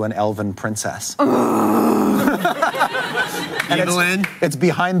belonged to an elven princess. Evelyn, it's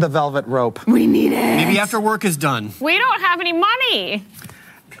behind the velvet rope. We need it. Maybe after work is done. We don't have any money.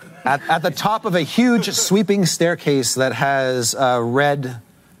 At the top of a huge sweeping staircase that has red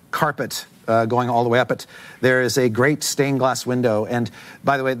carpet going all the way up it, there is a great stained glass window. And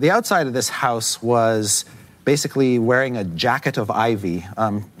by the way, the outside of this house was basically wearing a jacket of ivy,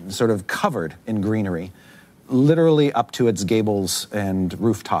 sort of covered in greenery, literally up to its gables and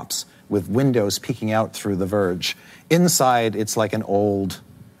rooftops, with windows peeking out through the verge. Inside, it's like an old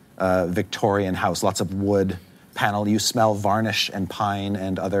Victorian house, lots of wood panel. You smell varnish and pine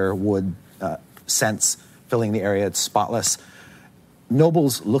and other wood scents filling the area. It's spotless.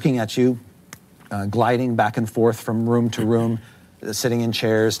 Nobles looking at you, gliding back and forth from room to room, sitting in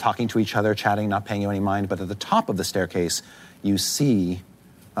chairs, talking to each other, chatting, not paying you any mind. But at the top of the staircase, you see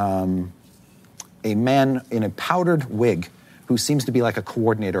a man in a powdered wig who seems to be like a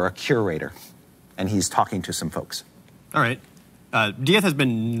coordinator, a curator, and he's talking to some folks. All right. Diaz has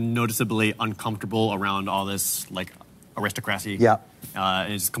been noticeably uncomfortable around all this, aristocracy. Yeah.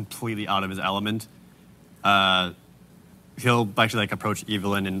 Is completely out of his element. He'll actually, approach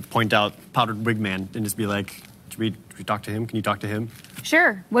Evelyn and point out Powdered Wig Man and just be like, should we talk to him? Can you talk to him?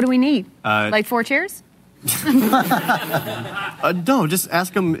 Sure. What do we need? 4 chairs? No, just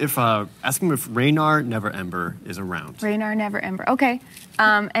ask him if Raynar Never Ember is around. Raynar Never Ember. Okay.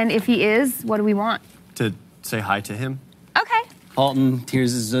 And if he is, what do we want? To say hi to him. Okay. Alton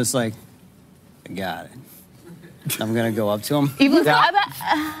Tears is just like, I got it. I'm gonna go up to him. Evelyn's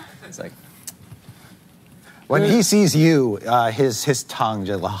It's like, when he sees you, his tongue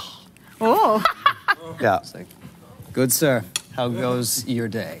just. Oh. Yeah. it's like, good sir, how goes your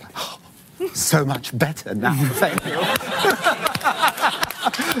day? So much better now. Thank you.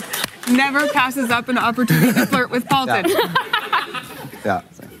 Never passes up an opportunity to flirt with Paulton. Yeah.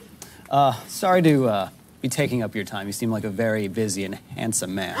 Sorry to be taking up your time. You seem like a very busy and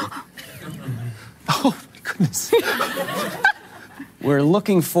handsome man. Oh, my goodness. We're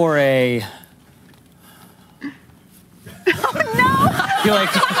looking for a... Oh, no!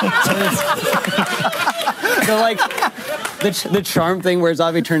 The charm thing where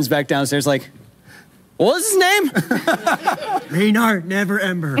Zavi turns back downstairs like, what was his name? Raynar Never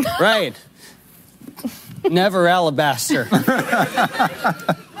Ember. Right. Never Alabaster.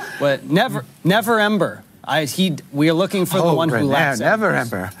 But never Ember. We are looking for the one who lacks Never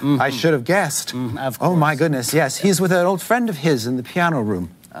Ember. Mm-hmm. I should have guessed. Of course. Oh, my goodness, yes. He's with an old friend of his in the piano room.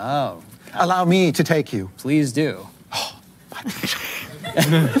 Oh. Allow me to take you. Please do.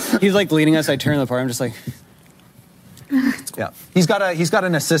 He's leading us. I turn the part. I'm just like... Yeah, he's got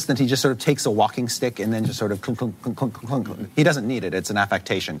an assistant. He just sort of takes a walking stick and then just sort of clunk, clunk, clunk, clunk, clunk, clunk. He doesn't need it. It's an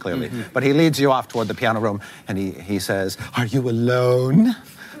affectation, clearly. Mm-hmm. But he leads you off toward the piano room, and he says, "Are you alone?"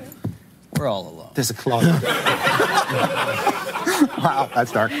 We're all alone. There's a closet. Wow,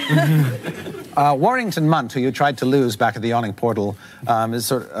 that's dark. Warrington Munt, who you tried to lose back at the yawning portal,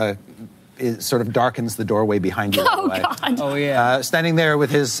 is sort of darkens the doorway behind you. Oh, God. Oh, yeah. Standing there with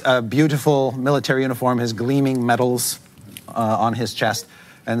his beautiful military uniform, his gleaming medals on his chest,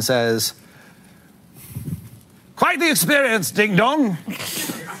 and says, "Quite the experience, Ding Dong.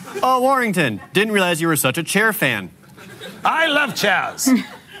 Oh, Warrington, didn't realize you were such a chair fan. I love chairs.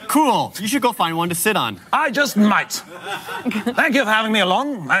 Cool. You should go find one to sit on. I just might. Thank you for having me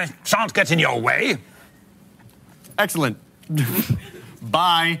along. I shan't get in your way." Excellent.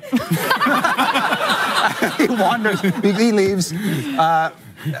 Bye. He wanders. He leaves.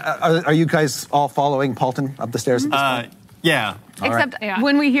 Are you guys all following Paulton up the stairs at this point? Yeah. Except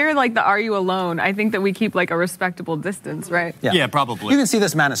when we hear like the "Are you alone?" I think that we keep like a respectable distance, right? Yeah, probably. You can see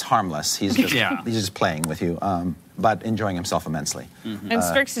this man is harmless. He's just, Yeah. he's just playing with you, but enjoying himself immensely. And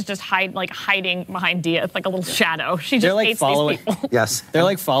Strix is just hiding behind Dia, like a little shadow. She They're just like hates following. these people. Yes. They're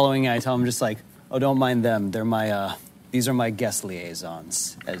like following. I tell them just like, oh, don't mind them. They're my. These are my guest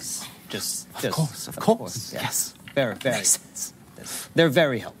liaisons. As just. Of course. Yeah. Yes. Very. Makes sense. They're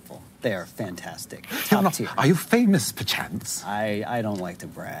very helpful. They are fantastic. Top tier. Are you famous, perchance? I don't like to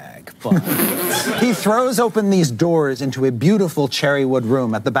brag, but He throws open these doors into a beautiful cherry wood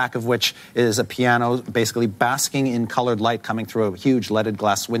room, at the back of which is a piano, basically basking in colored light coming through a huge leaded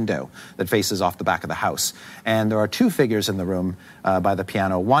glass window that faces off the back of the house. And there are two figures in the room by the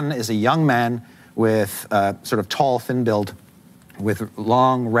piano. One is a young man with sort of tall, thin build, with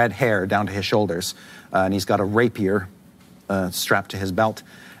long red hair down to his shoulders, and he's got a rapier strapped to his belt,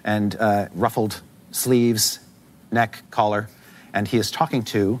 and ruffled sleeves, neck, collar, and he is talking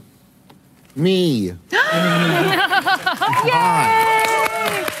to Me.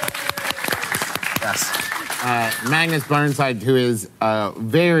 yes, Magnus Burnsides, who is a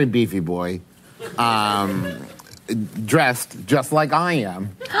very beefy boy, dressed just like I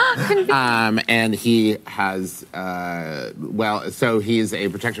am. And he has, so he's a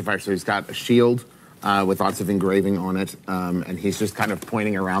protection fighter, so he's got a shield with lots of engraving on it, and he's just kind of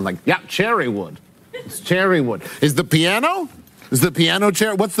pointing around like, yeah, cherry wood. It's cherry wood. Is the piano? Is the piano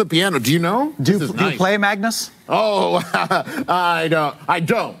chair? What's the piano? Do you know? Do you play, Magnus? Oh, I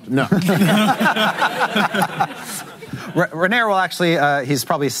don't. No. Renair will actually, he's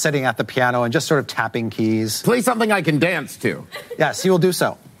probably sitting at the piano and just sort of tapping keys. Play something I can dance to. Yes, he will do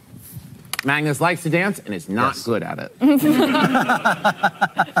so. Magnus likes to dance and is not good at it.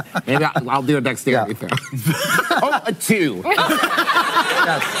 Maybe I'll do a dexterity thing. Oh, a 2.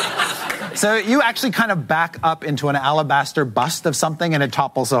 Yes. So you actually kind of back up into an alabaster bust of something, and it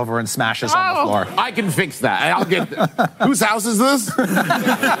topples over and smashes on the floor. I can fix that. I'll get. Whose house is this?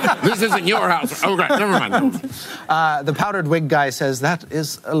 This isn't your house. Okay, never mind. The powdered wig guy says that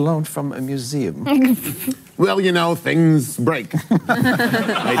is a loan from a museum. Well, things break.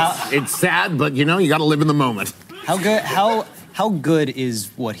 It's sad, but you got to live in the moment. How good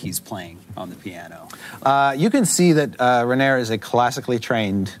is what he's playing on the piano? You can see that Renair is a classically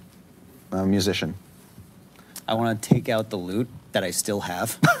trained musician. I want to take out the lute that I still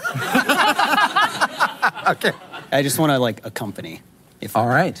have. Okay. I just want to accompany. All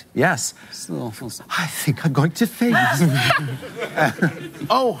right. Yes. I think I'm going to faint.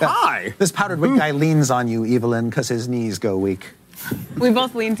 Oh, hi. This powdered wig guy leans on you, Evelyn, because his knees go weak. We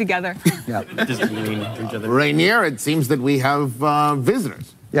both lean together. Yeah. Just leaning to each other. Rainier, it seems that we have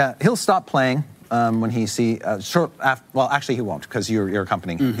visitors. Yeah. He'll stop playing when he see. Actually, he won't, because you're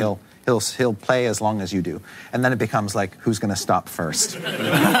accompanying him. Mm-hmm. He'll play as long as you do, and then it becomes like, who's going to stop first? It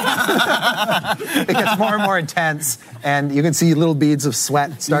gets more and more intense, and you can see little beads of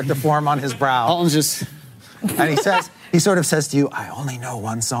sweat start to form on his brow. Alton's just... And he sort of says to you, I only know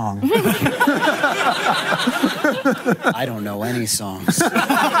one song. I don't know any songs.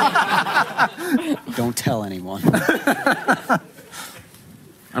 Don't tell anyone.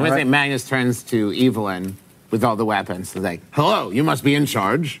 I'm going to say Magnus turns to Evelyn with all the weapons and say, hello, you must be in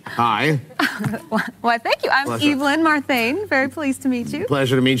charge. Hi. Well, thank you. I'm Pleasure. Evelyn Marthane. Very pleased to meet you.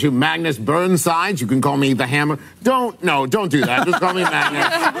 Pleasure to meet you. Magnus Burnsides. You can call me the Hammer. Don't do that. Just call me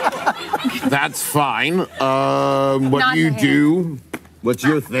Magnus. That's fine. What Not do you the do? What's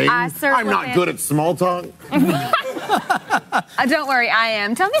your thing? I'm not good at small talk. Don't worry, I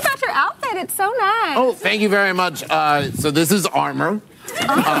am. Tell me about your outfit. It's so nice. Oh, thank you very much. So this is armor.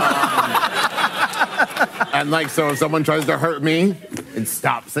 And so if someone tries to hurt me, it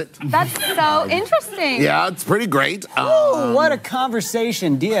stops it. That's so interesting. Yeah, it's pretty great. Oh, what a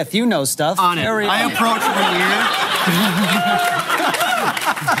conversation. DF, you know stuff. On it. I approach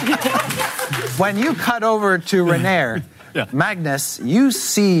When you cut over to Renair, Magnus, you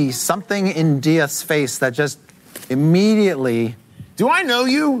see something in Dia's face that just immediately... Do I know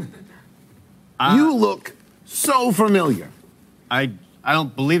you? You look so familiar. I I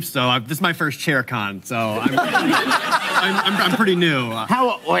don't believe so. This is my first ChairCon, so I'm pretty new.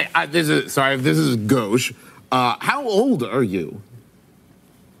 This is gauche. How old are you?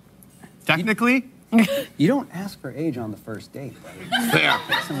 Technically? You don't ask for age on the first date, buddy. Fair.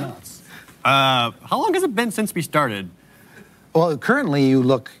 Some nuts. How long has it been since we started? Well, currently you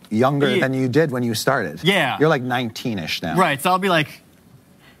look younger than you did when you started. Yeah. You're like 19-ish now. Right, so I'll be like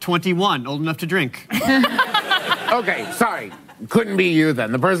 21, old enough to drink. Okay, sorry. Couldn't be you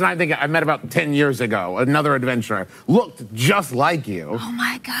then. The person I think I met about 10 years ago, another adventurer, looked just like you. Oh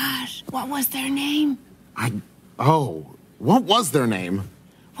my gosh. What was their name? What was their name?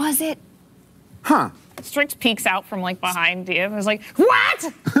 Was it? Huh. Strix peeks out from like behind you and was like,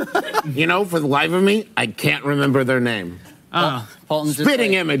 what? You know, for the life of me, I can't remember their name. Paulton's just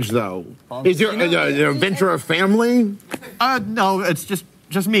Spitting image, though. Is your adventurer family? No, it's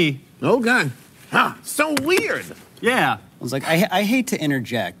just me. Okay. Huh. So weird. Yeah. I was like, I hate to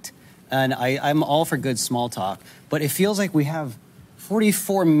interject, and I'm all for good small talk, but it feels like we have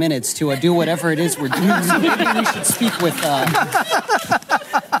 44 minutes to do whatever it is we're doing. So maybe we should speak with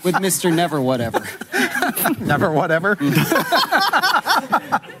Mr. Never Whatever. Never whatever?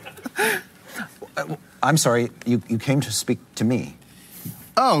 I'm sorry, you came to speak to me.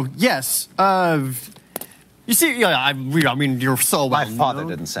 Oh, yes. You see, yeah, I mean, you're so well My father known.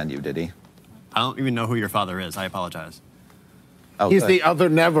 didn't send you, did he? I don't even know who your father is. I apologize. Oh, He's good. the other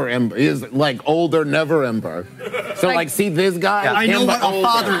Never Ember. He's like older Never Ember. So like see this guy? I know what a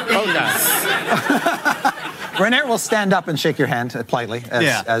father is. Okay. Renair will stand up and shake your hand politely,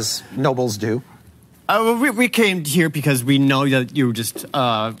 as nobles do. We came here because we know that you just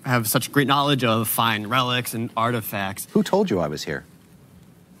have such great knowledge of fine relics and artifacts. Who told you I was here?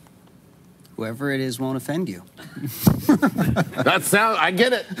 Whoever it is won't offend you. I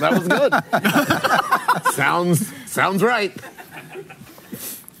get it. That was good. Sounds right.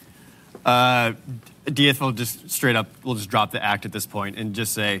 Dieth will just straight up, we'll just drop the act at this point and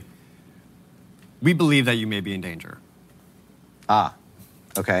just say, we believe that you may be in danger. Ah,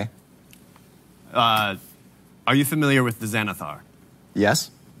 okay. Are you familiar with the Xanathar? Yes?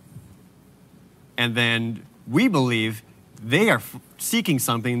 And then we believe they are seeking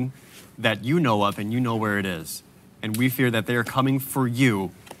something that you know of and you know where it is. And we fear that they are coming for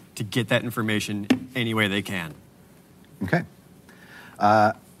you to get that information any way they can. Okay.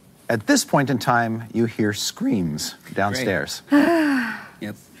 At this point in time, you hear screams downstairs.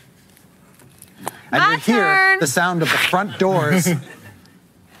 Yep. And you hear the sound of the front doors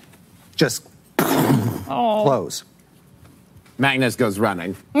just close. Magnus goes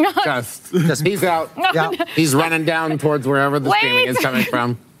running. Just he's out. Yeah. He's running down towards wherever the screaming is coming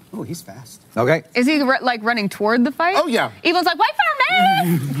from. Oh, he's fast. Okay. Is he like running toward the fight? Oh, yeah. Evelyn's like, wait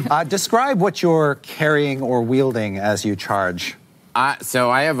for me! Describe what you're carrying or wielding as you charge. So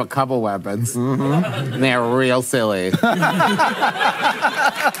I have a couple weapons. Mm-hmm. They're real silly.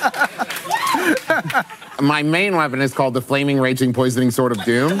 My main weapon is called the Flaming, Raging, Poisoning Sword of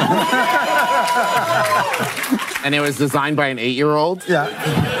Doom. And it was designed by an 8-year-old. Yeah.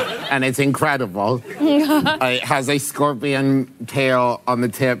 And it's incredible. It has a scorpion tail on the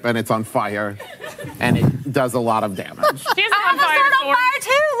tip, and it's on fire. And it does a lot She of damage. has a fire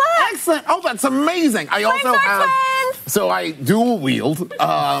too, look! Excellent. Oh, that's amazing. I also have... So I dual wield, and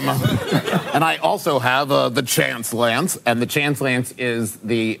I also have the Chance Lance, and the Chance Lance is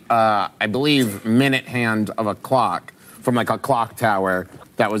the, I believe, minute hand of a clock from like a clock tower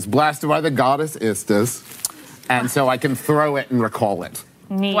that was blasted by the goddess Istis, and so I can throw it and recall it.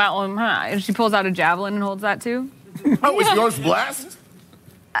 Neat. Well, she pulls out a javelin and holds that too. Oh, is yours blessed?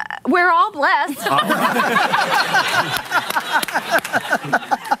 We're all blessed.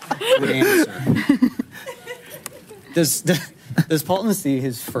 Good answer. Does Paulton see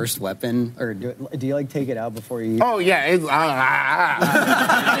his first weapon, or do you like take it out before you? Oh yeah, it's,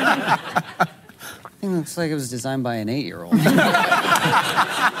 It looks like it was designed by an 8-year-old.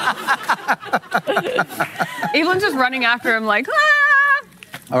 Evelyn's just running after him like, ah!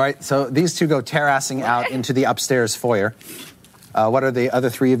 All right, so these two go terrassing out into the upstairs foyer. What are the other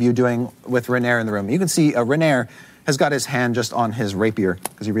three of you doing with Renair in the room? You can see Renair has got his hand just on his rapier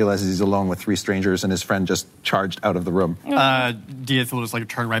because he realizes he's alone with 3 strangers and his friend just charged out of the room. Dieth will just like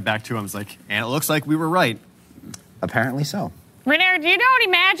turn right back to him. It's like, and it looks like we were right. Apparently so. Renair, do you know any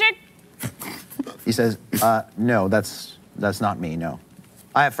magic? He says, no, that's not me, no.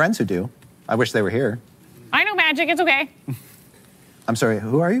 I have friends who do. I wish they were here. I know magic. It's okay. I'm sorry,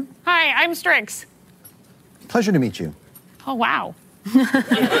 who are you? Hi, I'm Strix. Pleasure to meet you. Oh, wow.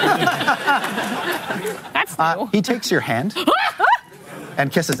 That's new. He takes your hand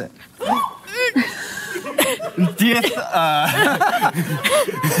and kisses it. Dieth,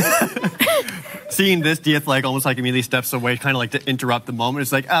 seeing this, Dieth almost immediately steps away, kind of to interrupt the moment.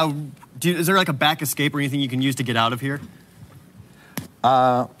 It's like, is there a back escape or anything you can use to get out of here?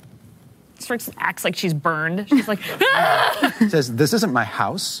 Strix acts like she's burned. She's like, says, "This isn't my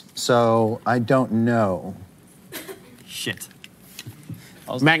house, so I don't know." Shit.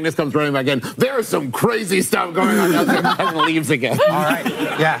 Magnus comes running back in. There's some crazy stuff going on and leaves again. All right.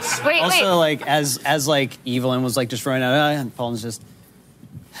 Yes. Wait. As Evelyn was just running out, and Paul's just.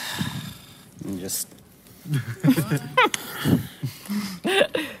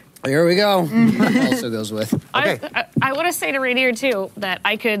 Here we go. Also goes with. Okay. I want to say to Rainier too that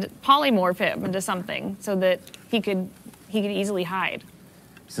I could polymorph him into something so that he could easily hide.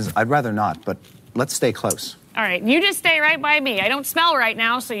 He says, "I'd rather not, but let's stay close." All right, you just stay right by me. I don't smell right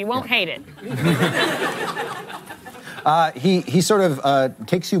now, so you won't hate it. He sort of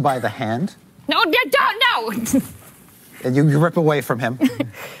takes you by the hand. No, don't. And you rip away from him.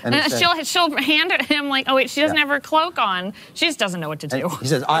 And she'll hand him oh wait, she doesn't have her cloak on. She just doesn't know what to do. He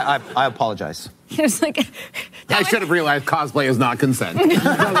says, I apologize. It's like, I should have realized cosplay is not consent.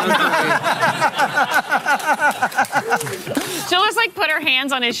 she'll just put her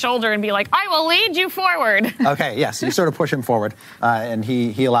hands on his shoulder and be like, I will lead you forward. Okay, yes, you sort of push him forward, and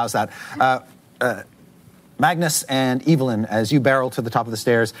he allows that. Magnus and Evelyn, as you barrel to the top of the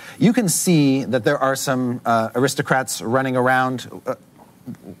stairs, you can see that there are some aristocrats running around,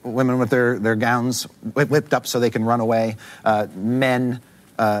 women with their gowns whipped up so they can run away, men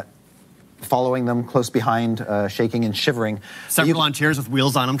following them close behind, shaking and shivering. Several on chairs with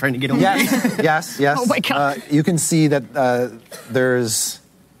wheels on them trying to get away. Yes. Oh my God. You can see that there's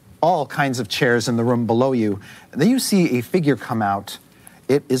all kinds of chairs in the room below you. And then you see a figure come out.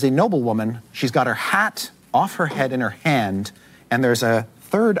 It is a noblewoman. She's got her hat off her head in her hand, and there's a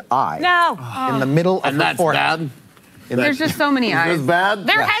third eye in the middle of her forehead. Bad? There's just so many eyes. Is bad?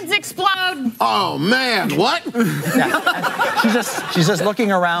 Their heads explode. Oh man, what? Yeah. She's just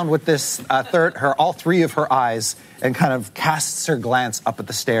looking around with this all three of her eyes, and kind of casts her glance up at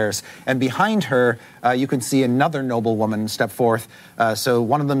the stairs. And behind her, you can see another noblewoman step forth. So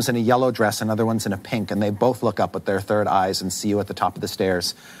one of them's in a yellow dress, another one's in a pink, and they both look up with their third eyes and see you at the top of the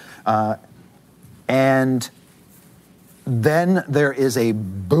stairs. And then there is a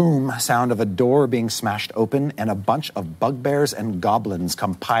boom sound of a door being smashed open, and a bunch of bugbears and goblins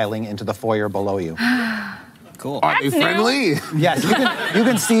come piling into the foyer below you. Cool. Are they friendly? Yes, you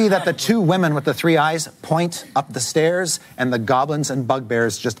can see that the two women with the three eyes point up the stairs, and the goblins and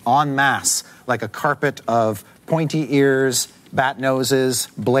bugbears just en masse, like a carpet of pointy ears, bat noses,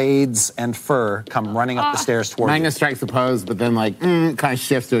 blades, and fur come running up the stairs toward Magnus strikes a pose, but then kind of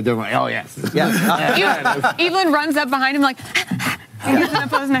shifts to a different. Oh yes. Evelyn runs up behind him and gets in a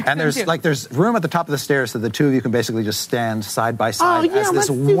pose next and to him, too. there's room at the top of the stairs so the two of you can basically just stand side by side as this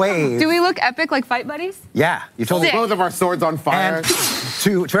wave. Do we look epic like fight buddies? Yeah, you totally. Both of our swords on fire. And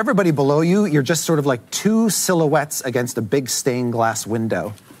to everybody below you, you're just sort of like two silhouettes against a big stained glass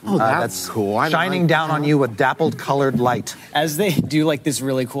window. Oh, that's cool. Shining down on you with dappled colored light. As they do this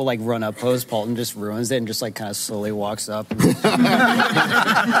really cool run up pose, Paulton just ruins it and just kind of slowly walks up.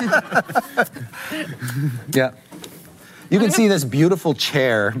 Yeah. You can see this beautiful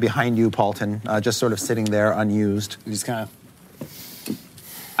chair behind you, Paulton, just sort of sitting there unused. He's kind of.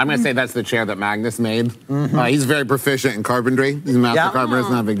 I'm going to say that's the chair that Magnus made. Mm-hmm. He's very proficient in carpentry. He's a master carpenter. It's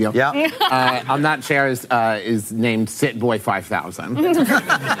not a big deal. Yeah. On that chair is named Sit Boy 5000.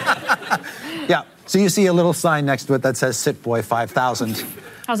 Yeah. So you see a little sign next to it that says Sit Boy 5000.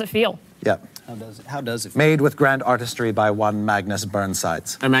 How's it feel? Yeah. How does it feel? Made with grand artistry by one Magnus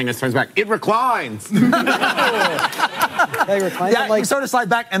Burnsides. And Magnus turns back. It reclines. Yeah, you sort of slide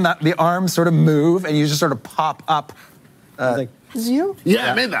back, and the arms sort of move, and you just sort of pop up. This is you?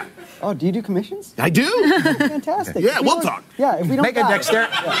 Yeah, I made that. Oh, do you do commissions? I do. Fantastic. Yeah, we'll talk. Yeah, if we don't Make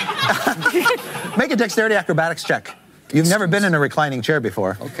a dexterity acrobatics check. You've never been in a reclining chair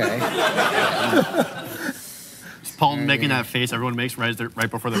before. Okay. Paul making that face everyone makes right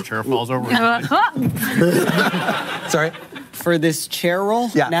before their chair falls over. Sorry? For this chair roll,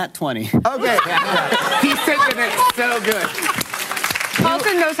 nat 20. Okay. He's taking it so good.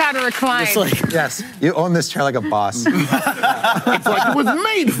 Paulton knows how to recline. Yes, you own this chair like a boss. It's like it was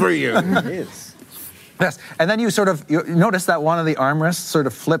made for you. It is. Yes, and then you notice that one of the armrests sort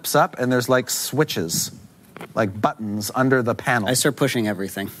of flips up, and there's switches, buttons under the panel. I start pushing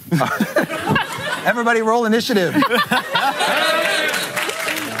everything. Everybody roll initiative.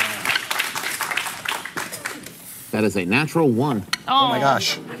 That is a natural 1. Oh my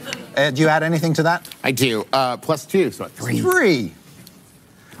gosh. Do you add anything to that? I do. +2, so 3. 3.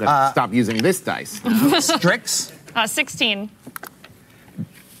 Stop using this dice. Strix. 16.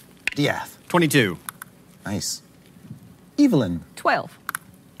 Diath. 22. Nice. Evelyn. 12.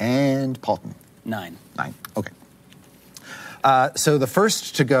 And Paulton. 9. 9. Okay. So the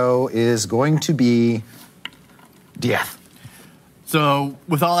first to go is going to be Diath. So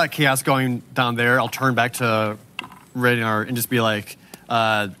with all that chaos going down there, I'll turn back to Radar and just be like,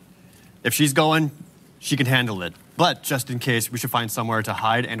 if she's going, she can handle it. But just in case, we should find somewhere to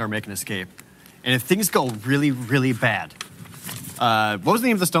hide and or make an escape. And if things go really, really bad, what was the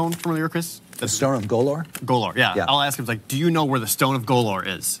name of the stone from earlier, Chris? The Stone of Golor? Golor, yeah. I'll ask him, like, do you know where the Stone of Golor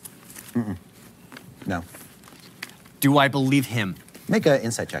is? Mm-mm. No. Do I believe him? Make an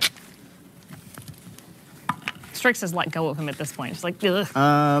insight check. Strix has let go of him at this point. It's like,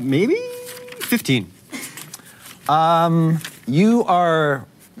 ugh. Maybe 15. You are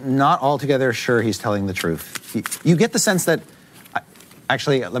not altogether sure he's telling the truth. You get the sense that...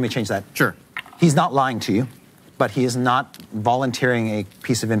 Actually, let me change that. Sure. He's not lying to you, but he is not volunteering a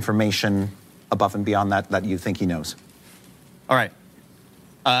piece of information above and beyond that you think he knows. All right.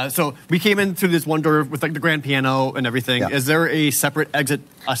 So we came in through this one door with like the grand piano and everything. Yeah. Is there a separate exit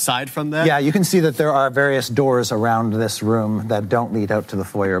aside from that? Yeah, you can see that there are various doors around this room that don't lead out to the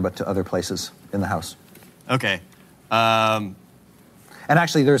foyer, but to other places in the house. Okay. And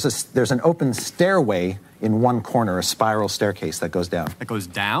actually, there's an open stairway in one corner, a spiral staircase that goes down. That goes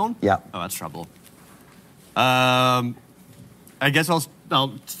down? Yeah. Oh, that's trouble. I guess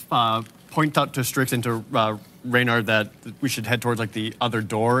I'll point out to Strix and to Reynard that we should head towards like the other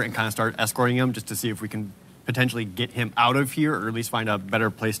door and kind of start escorting him just to see if we can potentially get him out of here or at least find a better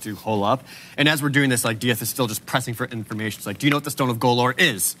place to hole up. And as we're doing this, like Diath is still just pressing for information. It's like, do you know what the Stone of Golor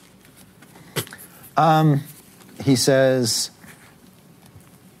is? He says,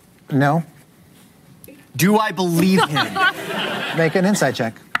 no. Do I believe him? Make an insight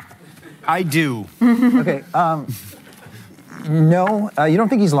check. I do. Okay. No, you don't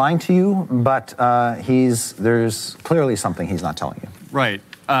think he's lying to you, but there's clearly something he's not telling you. Right.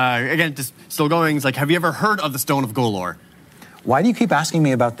 Again, just still going. It's like, have you ever heard of the Stone of Golor? Why do you keep asking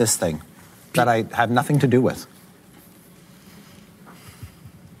me about this thing that I have nothing to do with?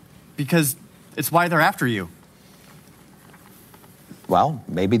 Because it's why they're after you. Well,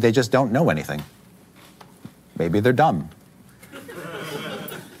 maybe they just don't know anything. Maybe they're dumb.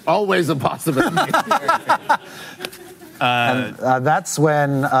 Always a possibility. And that's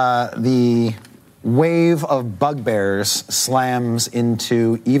when the wave of bugbears slams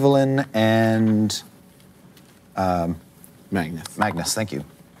into Evelyn and Magnus, thank you.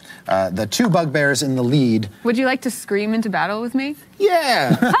 The two bugbears in the lead. Would you like to scream into battle with me?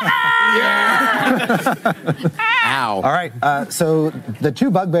 Yeah. Ow. All right, so the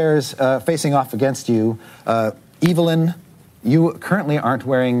two bugbears facing off against you, Evelyn, you currently aren't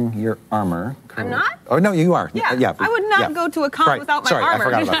wearing your armor. I'm not? Oh, no, you are. Yeah. I would not go to a con without my armor.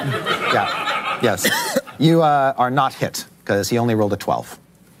 Sorry, I forgot about that. Yeah. Yes. You are not hit, because he only rolled a 12.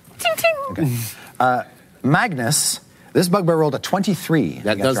 Ting, ting. Okay. Magnus, this bugbear rolled a 23.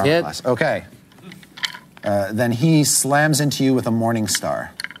 That does hit. Class. Okay. Then he slams into you with a Morning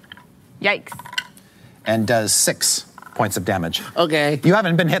Star. Yikes. And does 6 points of damage. Okay. You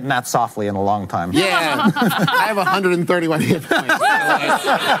haven't been hitting that softly in a long time. Yeah. I have 131 hit points.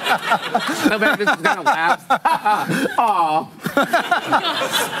 No, Magnus is going to laugh. Aw.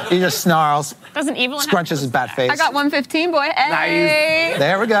 He just snarls. Doesn't Evelyn scrunches his bat face. I got 115, boy. Hey. Nice.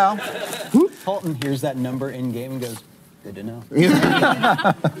 There we go. Paulton hears that number in game and goes, good to know.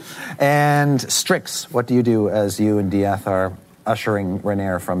 And Strix, what do you do as you and Diath are ushering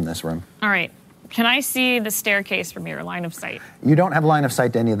Renaer from this room? All right. Can I see the staircase from here, line of sight? You don't have line of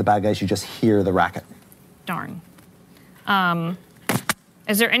sight to any of the bad guys. You just hear the racket. Darn.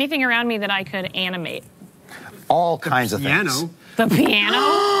 Is there anything around me that I could animate? All kinds of things. The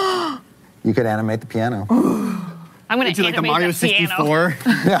piano? You could animate the piano. I'm going to like the animate Mario the 64.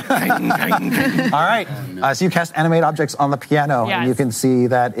 All right. So you cast animate objects on the piano, and you can see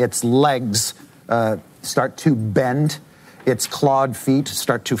that its legs start to bend. Its clawed feet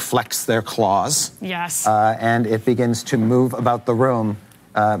start to flex their claws. Yes. And it begins to move about the room,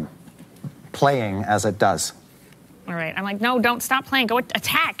 playing as it does. All right. I'm like, no, don't stop playing. Go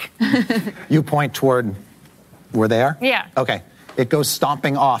attack. You point toward where they are? Yeah. Okay. It goes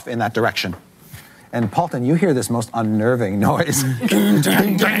stomping off in that direction. And Paulton, you hear this most unnerving noise. Ding,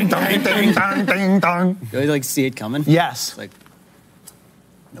 ding, ding, ding, ding, ding, ding, ding. Do you like see it coming? Yes. It's like,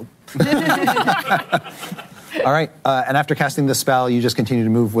 nope. All right, and after casting the spell, you just continue to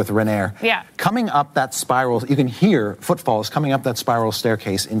move with Renaer. Yeah. Coming up that spiral, you can hear footfalls coming up that spiral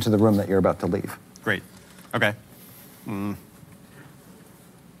staircase into the room that you're about to leave. Great. Okay.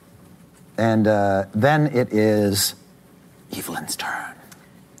 And then it is Evelyn's turn.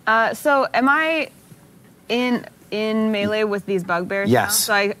 So am I in melee with these bugbears Yes.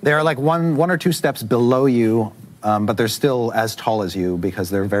 now? So they're like one or two steps below you, but they're still as tall as you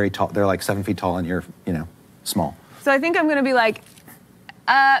because they're very tall. They're like 7 feet tall and you're, small. So I think I'm going to be like,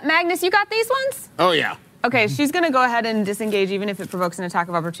 Magnus, you got these ones? Oh, yeah. Okay, she's going to go ahead and disengage even if it provokes an attack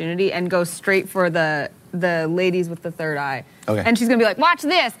of opportunity and go straight for the ladies with the third eye. Okay. And she's going to be like, watch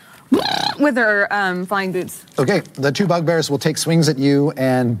this, with her flying boots. Okay, the two bugbears will take swings at you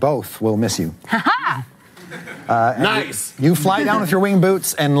and both will miss you. Ha-ha! Nice. You fly down with your wing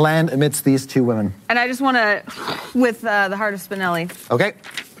boots and land amidst these two women. And I just want to, with the Heart of Spinelli. Okay,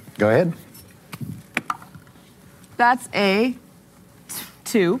 go ahead. That's a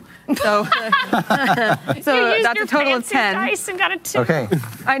 2. So, that's a total of 10. Dice and got a 2. Okay.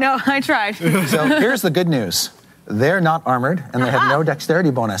 I know, I tried. So here's the good news. They're not armored, and they have no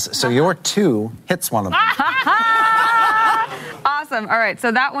dexterity bonus. So your 2 hits one of them. Awesome. All right,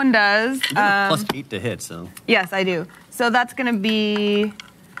 so that one does. Plus 8 to hit, so. Yes, I do. So that's going to be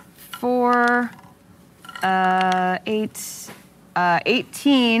 4,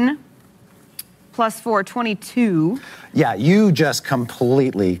 18, plus 4, 22. Yeah, you just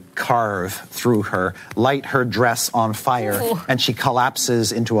completely carve through her, light her dress on fire, and she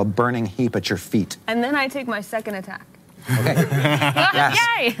collapses into a burning heap at your feet. And then I take my second attack. Okay. Yes.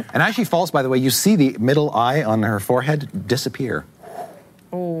 Yay! And as she falls, by the way, you see the middle eye on her forehead disappear.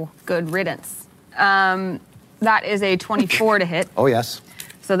 Oh, good riddance. That is a 24 to hit. Oh, yes.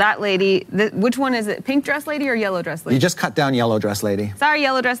 So that lady, which one is it? Pink dress lady or yellow dress lady? You just cut down yellow dress lady. Sorry,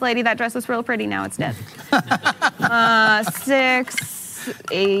 yellow dress lady. That dress was real pretty. Now it's dead. 6,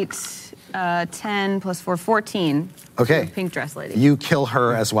 8, 10, plus 4, 14. Okay. Pink dress lady. You kill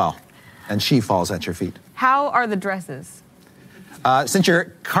her as well, and she falls at your feet. How are the dresses? Since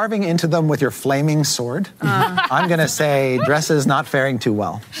you're carving into them with your flaming sword, I'm going to say dresses not faring too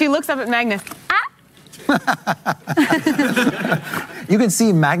well. She looks up at Magnus. You can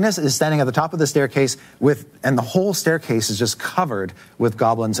see Magnus is standing at the top of the staircase and the whole staircase is just covered with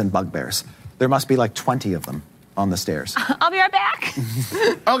goblins and bugbears. There must be like 20 of them on the stairs. I'll be right back.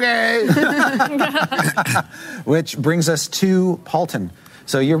 Okay. Which brings us to Paulton.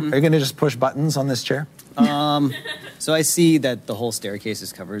 So are you going to just push buttons on this chair? So I see that the whole staircase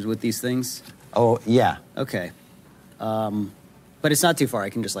is covered with these things. Oh, yeah. Okay. But it's not too far.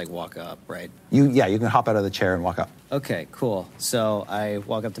 I can just walk up, right? You can hop out of the chair and walk up. Okay, cool. So I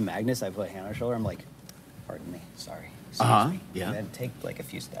walk up to Magnus. I put a hand on her shoulder. I'm like, pardon me, sorry. Excuse me. Yeah. And then take a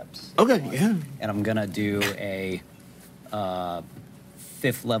few steps. Okay, yeah. And I'm gonna do a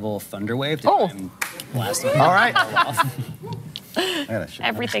 5th level thunder wave to Oh. try and blast them. All right.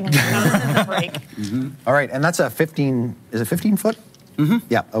 Everything is going to break. All right, and that's a 15, is it 15 foot? Mm-hmm.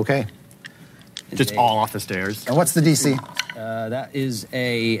 Yeah, okay. Just all off the stairs. And what's the DC? That is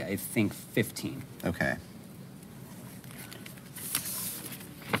I think 15. Okay.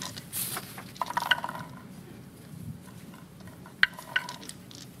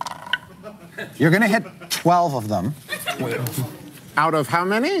 You're going to hit 12 of them. Out of how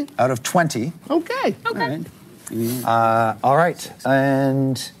many? Out of 20. Okay. All right. All right,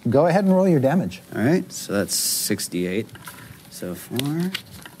 and go ahead and roll your damage. All right, so that's 68. So 4,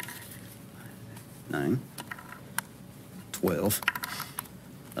 9, 12,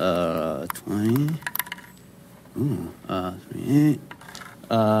 20, 38,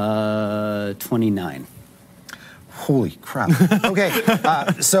 29. Holy crap. Okay,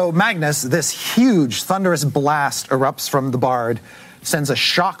 so Magnus, this huge thunderous blast erupts from the bard, sends a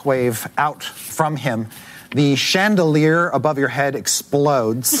shockwave out from him. The chandelier above your head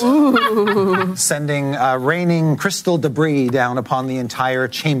explodes, sending raining crystal debris down upon the entire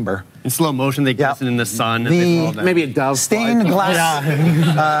chamber. In slow motion, they glisten in the sun. And they fall down. Maybe a dove. Stained glass.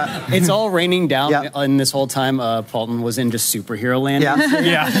 It's all raining down, Yeah. and this whole time Paulton was in just superhero land. Yeah.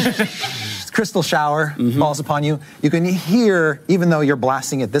 Yeah. Crystal shower falls upon you. You can hear, even though you're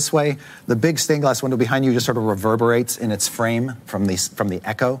blasting it this way, the big stained glass window behind you just sort of reverberates in its frame from the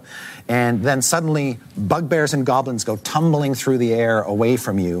echo. And then suddenly, bugbears and goblins go tumbling through the air away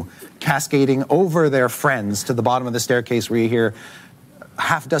from you, cascading over their friends to the bottom of the staircase where you hear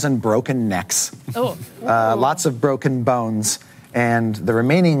half dozen broken necks, lots of broken bones, and the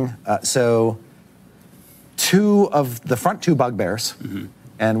remaining, so 2 of the front 2 bugbears,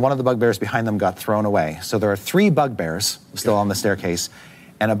 and one of the bugbears behind them got thrown away. So there are 3 bugbears still on the staircase,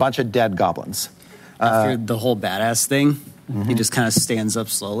 and a bunch of dead goblins. After the whole badass thing, he just kind of stands up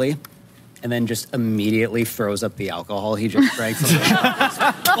slowly, and then just immediately throws up the alcohol he just drank from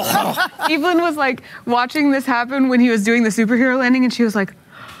Evelyn was watching this happen when he was doing the superhero landing, and she was like,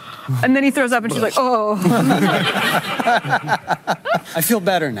 And then he throws up, and she's like, oh. I feel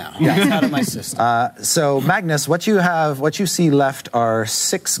better now. It's out of my system. So, Magnus, what you see left are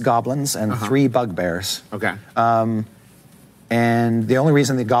 6 goblins and 3 bugbears. Okay. And the only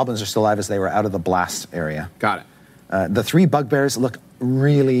reason the goblins are still alive is they were out of the blast area. Got it. The 3 bugbears look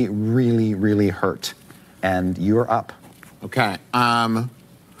really, really, really hurt. And you're up. Okay.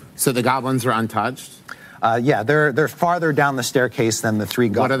 So the goblins are untouched? Yeah, they're farther down the staircase than the 3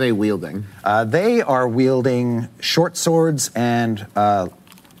 goblins. What are they wielding? They are wielding short swords and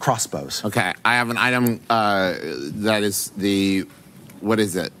crossbows. Okay, I have an item that is the... What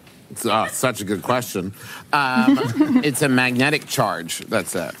is it? It's such a good question. It's a magnetic charge,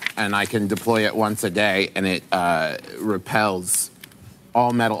 that's it. And I can deploy it once a day, and it repels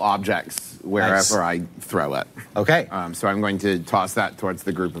all metal objects wherever I throw it. Okay. So I'm going to toss that towards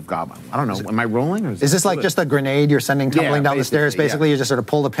the group of goblins. I don't know, am I rolling? Or is this like just a grenade you're sending tumbling down the stairs, basically? You just sort of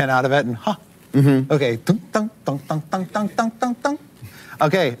pull the pin out of it and, Okay.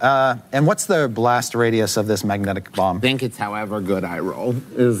 Okay, and what's the blast radius of this magnetic bomb? I think it's however good I roll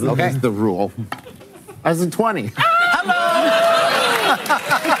is the rule. As a 20. It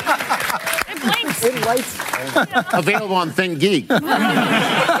blinks. It lights. Available on Think Geek.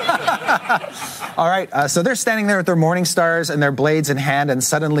 All right, so they're standing there with their morning stars and their blades in hand, and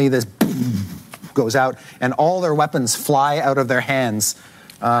suddenly this goes out, and all their weapons fly out of their hands.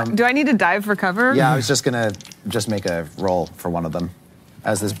 Do I need to dive for cover? Yeah, I was just going to make a roll for one of them.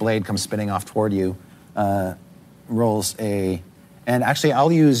 As this blade comes spinning off toward you, rolls a... And actually,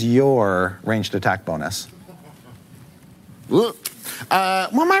 I'll use your ranged attack bonus. Well,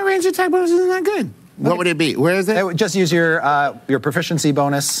 my ranged attack bonus isn't that good. What would it be? Where is it? Just use your proficiency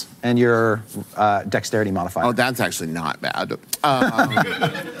bonus and your dexterity modifier. Oh, that's actually not bad.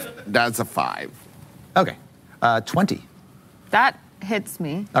 That's a 5. Okay. 20. That hits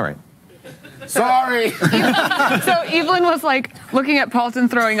me. All right. Sorry. So Evelyn was like looking at Paulton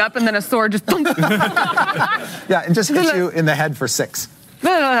throwing up, and then a sword just... Yeah, it just hits you in the head for 6.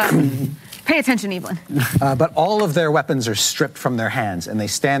 Pay attention, Evelyn. But all of their weapons are stripped from their hands, and they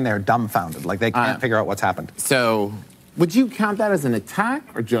stand there dumbfounded, like they can't figure out what's happened. So, would you count that as an attack,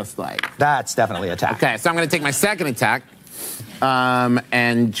 or just like... That's definitely attack. Okay, so I'm going to take my second attack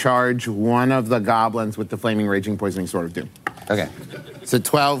and charge one of the goblins with the flaming, raging, poisoning sword of doom. Okay. So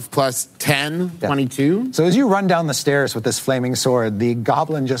 12 plus 10, 22. So as you run down the stairs with this flaming sword, the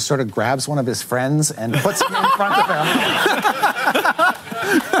goblin just sort of grabs one of his friends and puts him in front of him.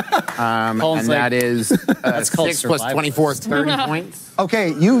 And that is 6 plus 24 is 30 points.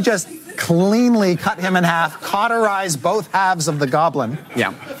 Okay, you just cleanly cut him in half, cauterize both halves of the goblin.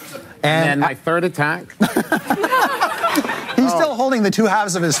 Yeah. And then my third attack. He's still holding the 2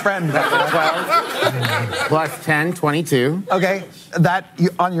 halves of his friend. 12 plus 10, 22. Okay,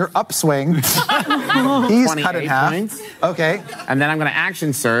 on your upswing, he's cut in half. Points. Okay. And then I'm going to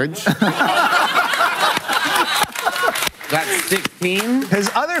action surge. That's 16. His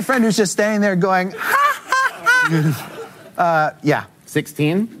other friend who's just standing there going, yeah.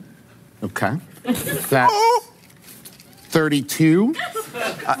 16. Okay. That's 32.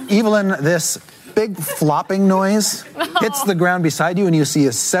 Evelyn, this big flopping noise hits the ground beside you, and you see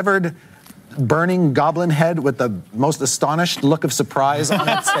a severed, burning goblin head with the most astonished look of surprise on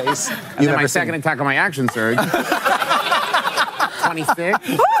its face. And then my second attack on my action surge. 26.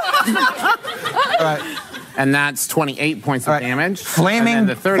 All right. And that's 28 points of damage.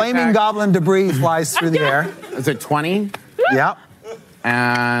 Flaming goblin debris flies through the air. Is it 20? Yep.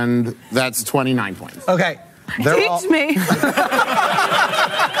 And that's 29 points. Okay. Teach me.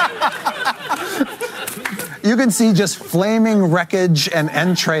 You can see just flaming wreckage and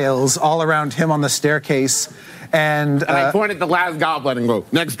entrails all around him on the staircase. And I point at the last goblin and go,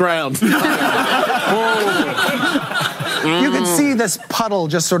 next round. You can see this puddle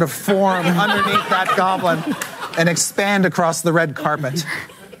just sort of form underneath that goblin and expand across the red carpet.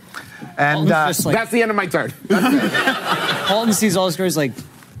 And that's the end of my turn. Paulton sees all this girls like,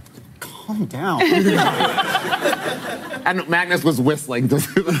 calm down. And Magnus was whistling.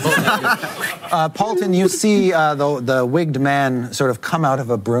 Paulton, you see the wigged man sort of come out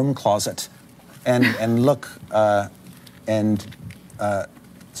of a broom closet and look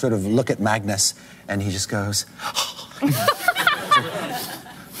sort of look at Magnus, and he just goes,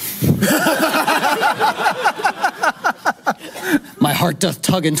 my heart doth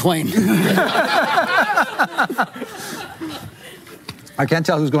tug in twain. I can't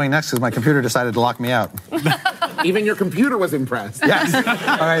tell who's going next because my computer decided to lock me out. Even your computer was impressed. Yes. All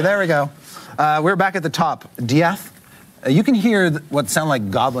right, there we go. We're back at the top. Dieth, you can hear what sound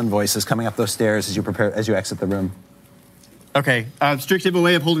like goblin voices coming up those stairs as you exit the room. Okay. Strix, you have a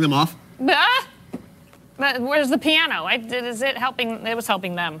way of holding them off? But where's the piano? Is it helping? It was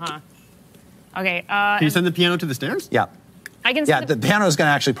helping them, huh? Okay. Can you send the piano to the stairs? Yeah. I can. Yeah, the piano is going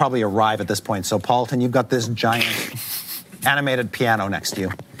to actually probably arrive at this point. So, Paulton, you've got this giant animated piano next to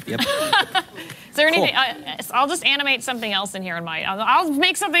you. Yep. Is there anything? I'll just animate something else in here in my. I'll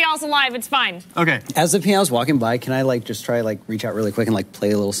make something else alive. It's fine. Okay. As the piano's walking by, can I just try reach out really quick and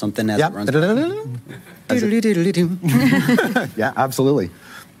play a little something as it runs? Yeah, absolutely.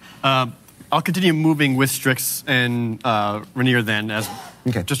 I'll continue moving with Strix and Rainier then, as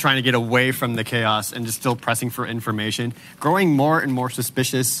just trying to get away from the chaos and just still pressing for information, growing more and more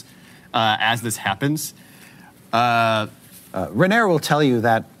suspicious as this happens. Rainier will tell you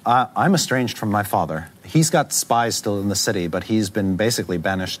that I'm estranged from my father. He's got spies still in the city, but he's been basically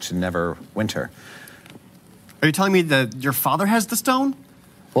banished to Neverwinter. Are you telling me that your father has the stone?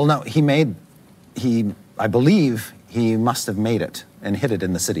 Well, no, I believe he must have made it and hid it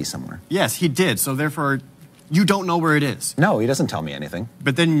in the city somewhere. Yes, he did. So therefore, you don't know where it is. No, he doesn't tell me anything.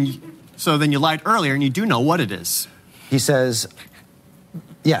 But then you lied earlier and you do know what it is. He says,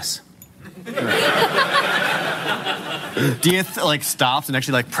 yes. Dieth stops and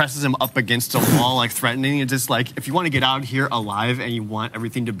actually presses him up against a wall, threatening. And just if you want to get out of here alive and you want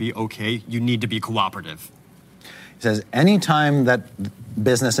everything to be okay, you need to be cooperative. He says, anytime that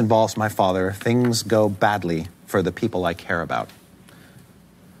business involves my father, things go badly for the people I care about.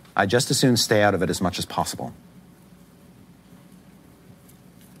 I just as soon stay out of it as much as possible.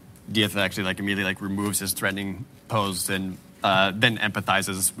 Dieth actually immediately removes his threatening pose and then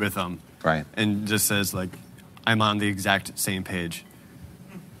empathizes with him. Right. And just says I'm on the exact same page.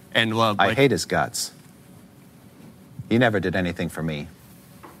 And I hate his guts. He never did anything for me.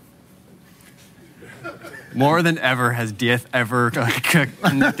 More than ever has Dieth ever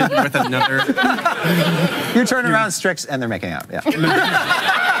connected with another. You turn around, Strix, and they're making out. Yeah.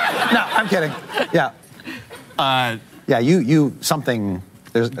 No, I'm kidding. Yeah.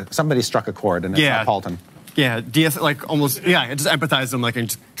 Somebody struck a chord, and it's not Paulton. Yeah, Dieth it just empathizes him and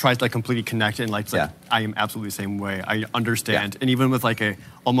just tries to completely connect and I am absolutely the same way. I understand. And even with a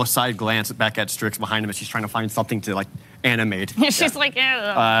almost side glance back at Strix behind him as she's trying to find something to animate. She's he's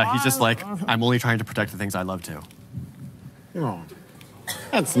just I'm only trying to protect the things I love to. Oh,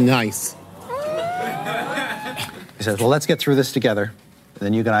 that's nice. He says, well, let's get through this together. And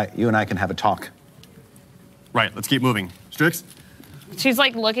then you and I can have a talk. Right, let's keep moving. Strix? She's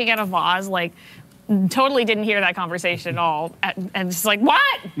looking at a vase, totally didn't hear that conversation at all. And just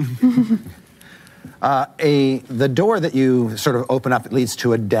what? The door that you sort of open up, it leads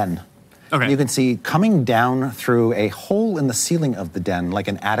to a den. Okay. You can see coming down through a hole in the ceiling of the den, like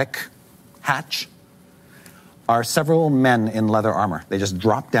an attic hatch, are several men in leather armor. They just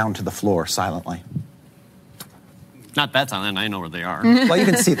drop down to the floor silently. Not that silent. I know where they are. Well, you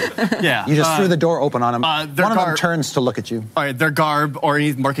can see them. Yeah. You just threw the door open on them. One of them turns to look at you. All right, their garb or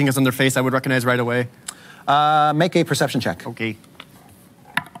any markings on their face I would recognize right away. Make a perception check. Okay.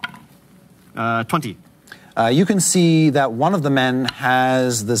 20. You can see that one of the men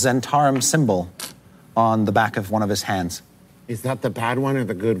has the Zentarum symbol on the back of one of his hands. Is that the bad one or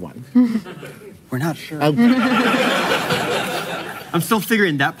the good one? We're not sure. I'm still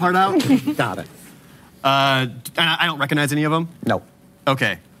figuring that part out. Got it. And I don't recognize any of them? No.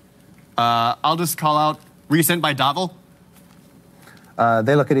 Okay. I'll just call out, were you sent by Davel?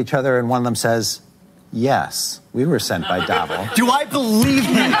 They look at each other and one of them says, yes, we were sent by Davel. Do I believe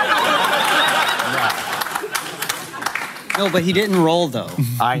him? No, but he didn't roll, though.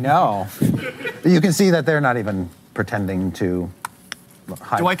 I know. You can see that they're not even pretending to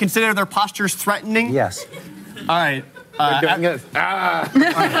hide. Do I consider their postures threatening? Yes. All right. So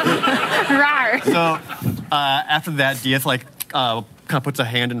after that, Dieth kind of puts a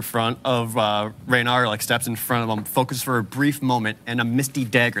hand in front of Rainier, steps in front of him, focuses for a brief moment, and a misty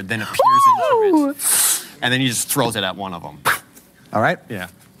dagger then appears into it. And then he just throws it at one of them. All right. Yeah.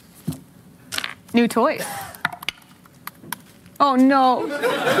 New toy. Oh, no.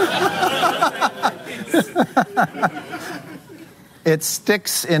 It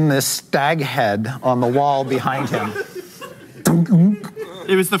sticks in this stag head on the wall behind him.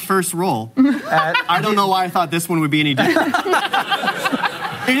 It was the first roll. I don't know why I thought this one would be any different.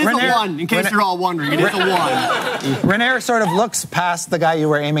 It is a 1, in case you're all wondering. It is a 1. Rainier sort of looks past the guy you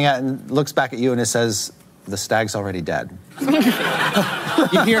were aiming at and looks back at you and it says, the stag's already dead. You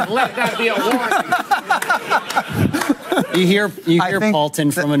hear, let that be a warning. you hear Paulton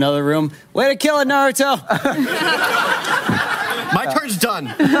from another room. Way to kill it, Naruto! My turn's done.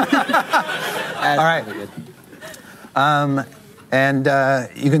 All right. And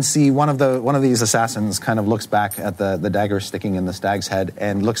you can see one of these assassins kind of looks back at the dagger sticking in the stag's head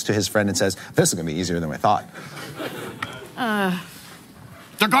and looks to his friend and says, "This is going to be easier than we thought."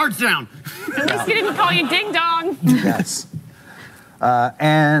 The guard's down. At least he didn't call you Ding Dong. Yes.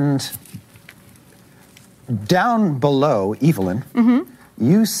 And down below, Evelyn,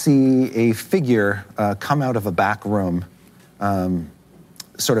 you see a figure come out of a back room,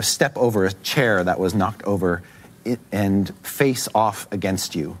 sort of step over a chair that was knocked over and face off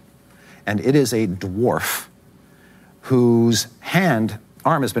against you. And it is a dwarf whose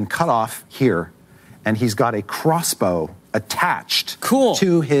arm has been cut off here, and he's got a crossbow attached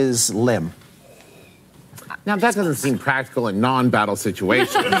to his limb. Now, that doesn't seem practical in non-battle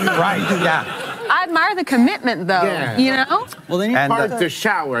situations. Right, yeah. I admire the commitment, though, you know? Well, then hard to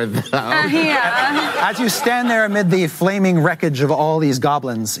shower, though. Yeah. As you stand there amid the flaming wreckage of all these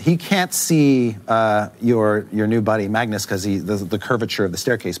goblins, he can't see your new buddy, Magnus, because the curvature of the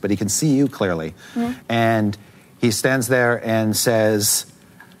staircase, but he can see you clearly. And he stands there and says,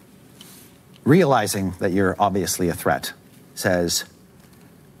 realizing that you're obviously a threat, says,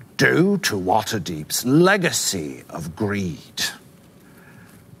 "Due to Waterdeep's legacy of greed,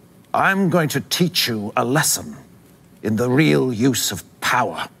 I'm going to teach you a lesson in the real use of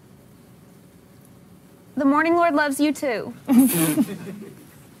power." The Morning Lord loves you, too.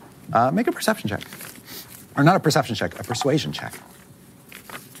 Make a perception check. Or not a perception check, a persuasion check.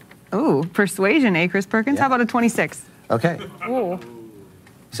 Oh, persuasion, eh, Chris Perkins? Yeah. How about a 26? Okay. Ooh.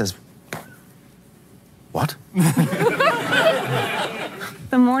 He says, "What?"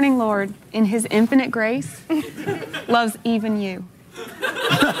 The Morning Lord, in his infinite grace, loves even you.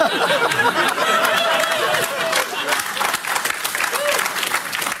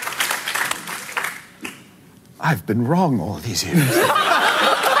 I've been wrong all these years.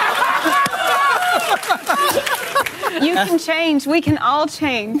 You can change. We can all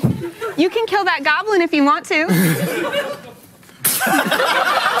change. You can kill that goblin if you want to.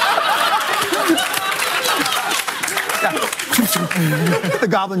 The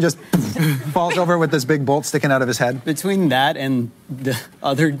goblin just falls over with this big bolt sticking out of his head. Between that and the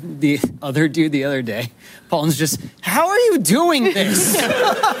other dude the other day, Paul's just, "How are you doing this?"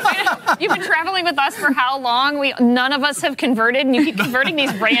 You've been traveling with us for how long? None of us have converted, and you keep converting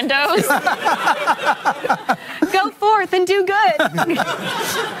these randos. Go forth and do good.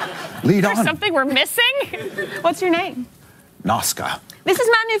 Lead Is there on. something we're missing? What's your name? Nazca. This is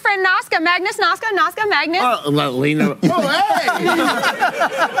my new friend Nazca. Magnus, Nazca, Magnus. Lena. Oh, hey!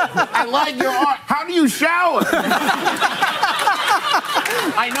 I like your art. How do you shower?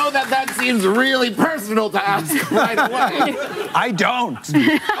 I know that seems really personal to ask right away. I don't.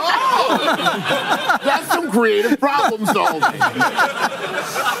 Oh! That's some creative problem solving.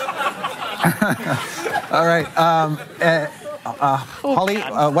 All right. Holly,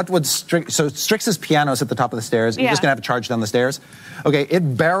 what would Strix's piano is at the top of the stairs. You're just going to have to charge down the stairs. Okay,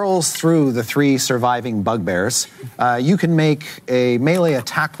 it barrels through the 3 surviving bugbears. You can make a melee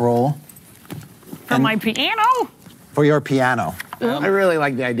attack roll. For my piano? For your piano. I really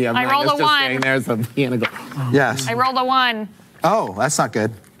like the idea of I rolled a just 1. saying there's a piano. Yes. I rolled a 1. Oh, that's not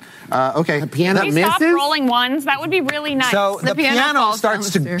good. Okay. The piano Can we misses? stop rolling ones? That would be really nice. So the piano starts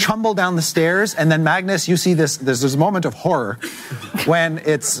to tumble down the stairs, and then Magnus, you see this. There's this moment of horror when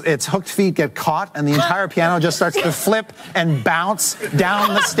its hooked feet get caught, and the entire piano just starts to flip and bounce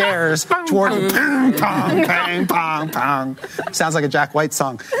down the stairs towards ping pong, ping pong, pong. Sounds like a Jack White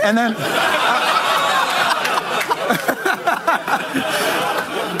song, and then.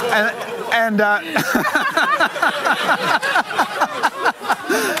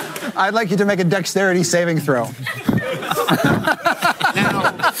 I'd like you to make a dexterity saving throw.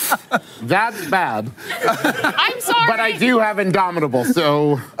 Now, that's bad. I'm sorry. But I do have Indomitable,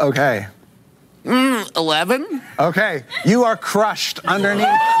 so... Okay. 11? Okay. You are crushed underneath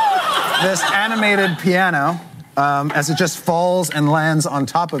this animated piano as it just falls and lands on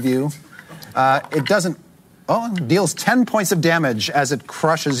top of you. It doesn't... Oh, deals 10 points of damage as it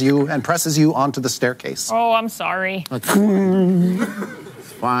crushes you and presses you onto the staircase. Oh, I'm sorry.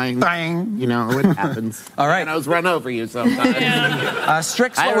 Fine. Bang. You know, it happens. All right. Pianos run over you sometimes.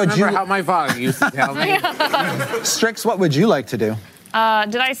 Strix, I what would remember you... how my father used to tell me. Strix, what would you like to do?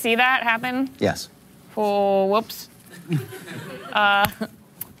 Did I see that happen? Yes. Oh, whoops.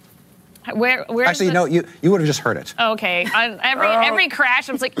 Where? Actually, no, you would have just heard it. Okay. Every crash,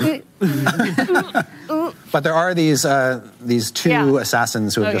 I was like. But there are these 2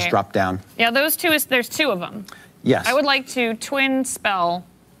 assassins who have just dropped down. Yeah, those 2 there's 2 of them. Yes. I would like to twin spell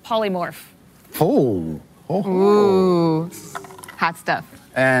polymorph. Oh. Ooh. Hot stuff.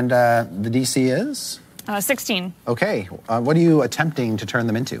 And the DC is? 16. Okay. What are you attempting to turn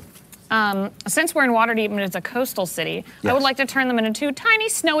them into? Since we're in Waterdeep and it's a coastal city, I would like to turn them into 2 tiny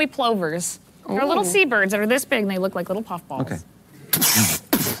snowy plovers. They're little seabirds that are this big and they look like little puffballs. Okay.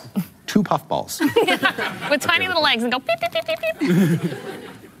 2 puffballs. With tiny little legs and go beep, beep, beep, beep, beep.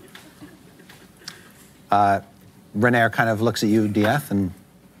 Renair kind of looks at you, Dieth, and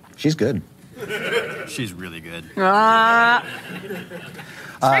she's good. She's really good. Strix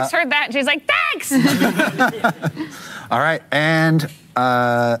heard that and she's like, thanks! All right, and...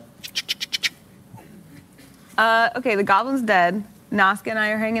 Okay, the goblin's dead. Nazca and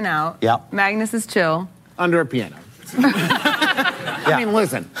I are hanging out. Yeah. Magnus is chill. Under a piano. I mean,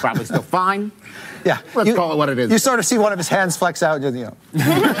 listen, probably still fine. Yeah. Let's call it what it is. You sort of see one of his hands flex out. You know.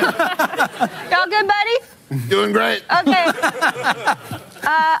 Y'all good, buddy? Doing great. Okay.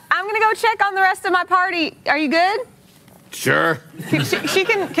 I'm gonna go check on the rest of my party. Are you good? Sure. She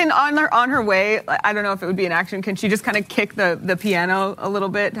can on her way. I don't know if it would be an action. Can she just kind of kick the piano a little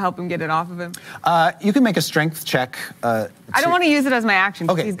bit to help him get it off of him? You can make a strength check. I don't want to use it as my action.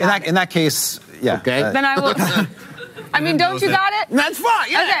 Okay. In that case, yeah. Okay. Then I will. I mean, don't you got it? That's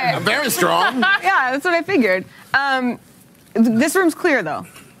fine. Yeah. Okay. I'm very strong. Yeah, that's what I figured. This room's clear, though.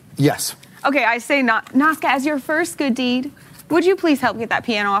 Yes. Okay, I say, Nazca, as your first good deed, would you please help get that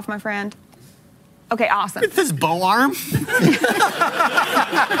piano off my friend? Okay, awesome. With his bow arm?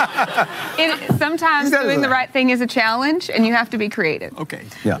 Sometimes doing the right thing is a challenge, and you have to be creative. Okay.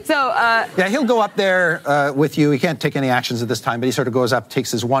 Yeah. So, yeah, he'll go up there with you. He can't take any actions at this time, but he sort of goes up,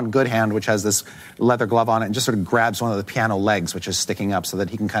 takes his one good hand, which has this leather glove on it, and just sort of grabs one of the piano legs, which is sticking up, so that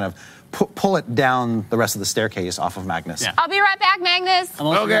he can kind of pull it down the rest of the staircase off of Magnus. I'll be right back, Magnus. I'm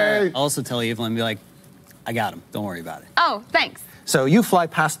also gonna also tell Evelyn, be like, I got him. Don't worry about it. Oh, thanks. So you fly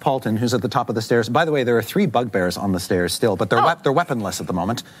past Paulton, who's at the top of the stairs. By the way, there are 3 bugbears on the stairs still, but they're weaponless at the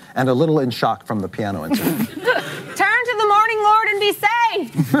moment and a little in shock from the piano incident. Turn to the morning lord and be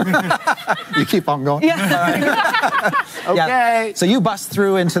safe. You keep on going? Yeah. Okay. Yeah. So you bust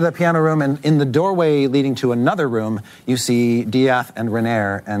through into the piano room, and in the doorway leading to another room, you see Dieth and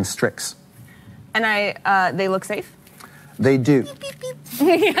Renair and Strix. And they look safe? They do.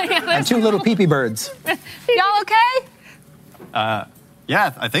 And 2 little peepee birds. Y'all okay?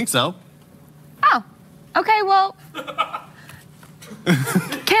 Yeah, I think so. Oh, okay, well,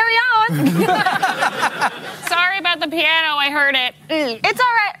 carry on. Sorry about the piano, I heard it. It's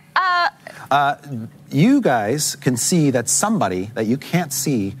all right. You guys can see that somebody that you can't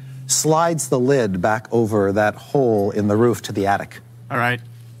see slides the lid back over that hole in the roof to the attic. All right.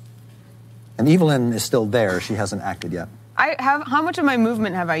 And Evelyn is still there. She hasn't acted yet. How much of my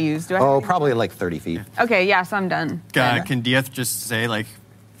movement have I used? Probably like 30 feet. Okay, yeah, so I'm done. Can Dieth just say, like,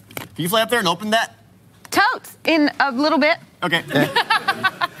 can you fly up there and open that? Totes, in a little bit. Okay.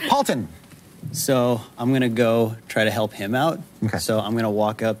 Paulton. So I'm going to go try to help him out. Okay. So I'm going to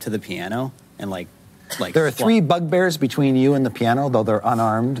walk up to the piano and like. There are 3 bugbears between you and the piano, though they're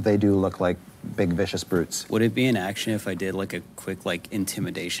unarmed. They do look like big, vicious brutes. Would it be an action if I did like a quick like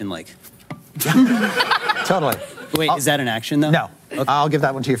intimidation, like? Totally. Wait, is that an action though? No. Okay. I'll give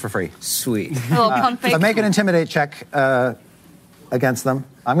that one to you for free. Sweet. A little pump fake. Make an intimidate check against them.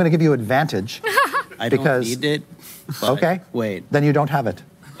 I'm going to give you advantage. I don't need it. Okay. Wait. Then you don't have it.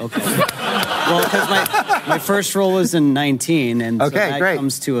 Okay. Well, because my first roll was a 19, and so that great.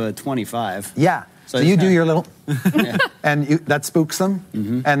 comes to a 25. Yeah. So you do your little, and that spooks them,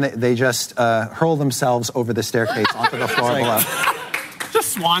 and they just hurl themselves over the staircase onto the floor below.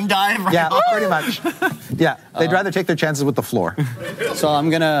 Just swan dive. Right Yeah, pretty much. Yeah, they'd rather take their chances with the floor. So I'm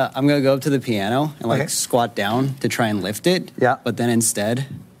gonna go up to the piano and squat down to try and lift it. Yeah. But then instead,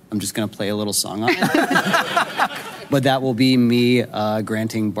 I'm just gonna play a little song on it. But that will be me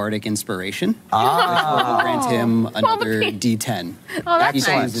granting bardic inspiration. Which will grant him another D10. Oh, that's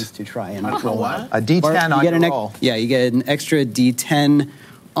He nice. chooses to try and roll what? A D10 on your roll. Yeah, you get an extra D10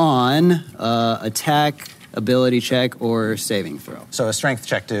 on attack, ability check, or saving throw. So a strength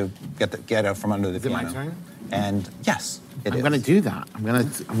check to get out from under the piano. Is it my turn? And yes, it is. I'm going to do that. I'm going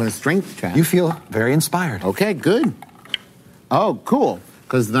to strength check. You feel very inspired. Okay, good. Oh, cool.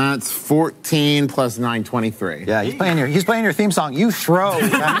 Because that's 14 plus 9, 23. Yeah, he's playing your theme song. You throw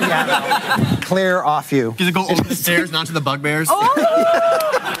that piano clear off you. Does it go over the stairs and onto the bugbears? Do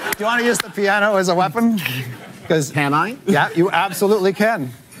you want to use the piano as a weapon? Can I? Yeah, you absolutely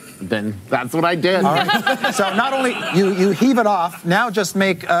can. Then that's what I did. All right. So not only you heave it off, now just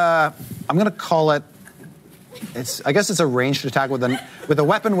make I'm going to call it. I guess it's a ranged attack with a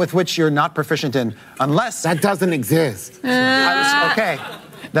weapon with which you're not proficient in, unless That doesn't exist. okay.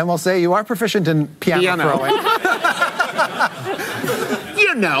 Then we'll say you are proficient in piano throwing.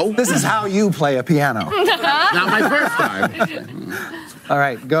 don't know. This is how you play a piano. Not my first time. All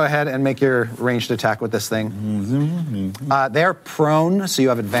right, go ahead and make your ranged attack with this thing. They're prone, so you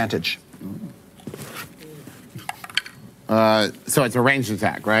have advantage. So it's a ranged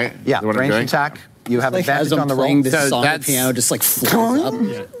attack, right? Yeah, ranged attack. You have advantage on the roll. This song on the piano just like flows up.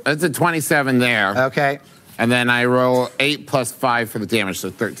 That's a 27 there. Okay. And then I roll 8 plus 5 for the damage, so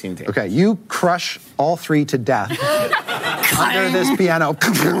 13 damage. Okay, you crush all three to death under this piano.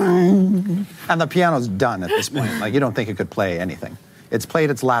 And the piano's done at this point. Like, you don't think it could play anything. It's played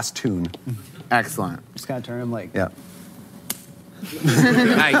its last tune. Excellent. Just gotta turn him like. Yeah.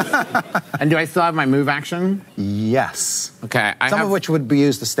 Nice. And do I still have my move action? Yes. Okay. Some of which would be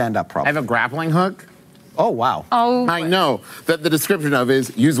used to stand up, I probably. have a grappling hook. Oh, wow. Oh, I know that the description of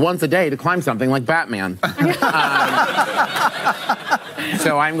is use once a day to climb something like Batman.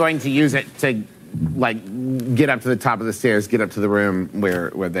 So I'm going to use it to, like, get up to the top of the stairs, get up to the room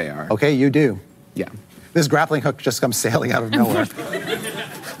where they are. Okay, you do. Yeah. This grappling hook just comes sailing out of nowhere.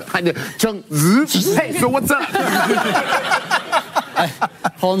 I do. Chung, zoop. Hey, so what's up?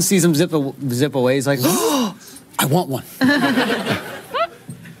 Holden sees him zip away. He's like, oh, I want one.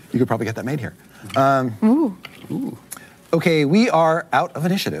 You could probably get that made here. Ooh. Okay, we are out of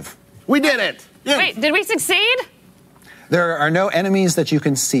initiative. We did it. Yeah. Wait, did we succeed? There are no enemies that you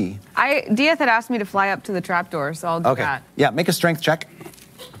can see. Dieth had asked me to fly up to the trapdoor, so I'll do that. Yeah, make a strength check.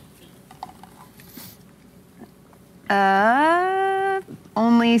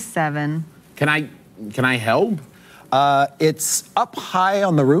 Only 7. Can I help? It's up high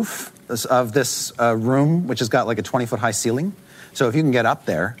on the roof of this room, which has got like a 20-foot high ceiling. So if you can get up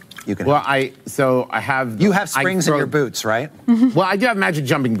there, you can. Well, I have. You have springs in your boots, right? Well, I do have magic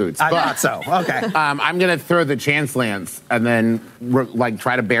jumping boots. I thought so. Okay. I'm gonna throw the chance lance and then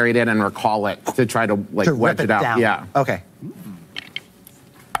try to bury it in and recall it to try to wedge it out. Down. Yeah. Okay.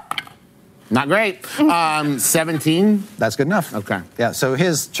 Not great. 17. That's good enough. Okay. Yeah. So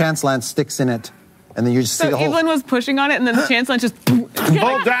his chance lance sticks in it, and then you just see the whole. Evelyn was pushing on it, and then the chancellor just pull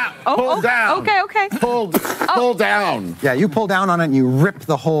down. Pull down. Okay. Pull down. Yeah, you pull down on it, and you rip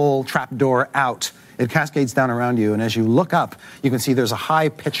the whole trapdoor out. It cascades down around you, and as you look up, you can see there's a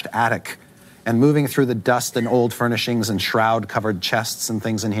high-pitched attic. And moving through the dust and old furnishings and shroud-covered chests and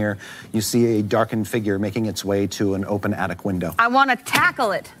things in here, you see a darkened figure making its way to an open attic window. I want to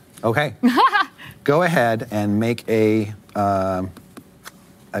tackle it. Okay. Go ahead and make a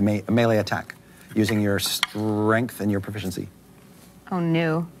melee attack using your strength and your proficiency. Oh,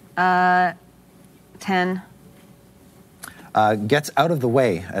 no. 10. Gets out of the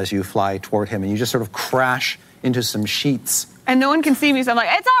way as you fly toward him, and you just sort of crash into some sheets. And no one can see me, so I'm like,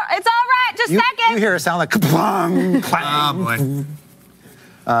 it's all right, just second. You hear a sound like ka-plong, clang. Oh,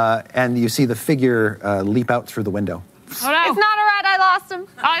 boy. And you see the figure leap out through the window. Oh, no. It's not all right, I lost him.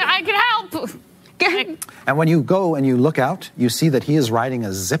 I can help. And when you go and you look out, you see that he is riding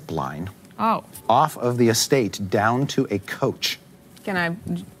a zip line off of the estate down to a coach. Can I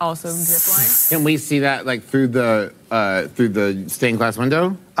also zip line? Can we see that through the stained glass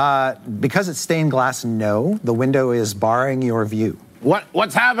window? Because it's stained glass, no. The window is barring your view.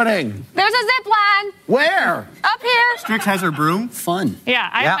 What's happening? There's a zip line. Where? Up here. Strix has her broom. Fun. Yeah,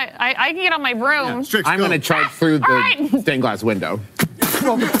 I can get on my broom. Yeah, Strix, I'm going to charge through the right. stained glass window.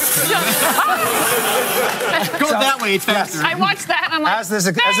 Go that way, it's faster. I watched that and I'm like, As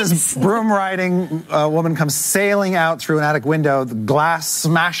this broom riding woman comes sailing out through an attic window, the glass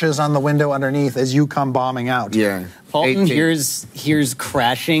smashes on the window underneath as you come bombing out. Yeah. Paulton 18. hears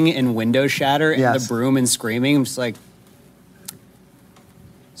crashing and window shatter and Yes. the broom and screaming. I'm just like,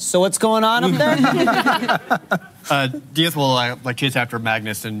 so what's going on up there? Dieth will chase after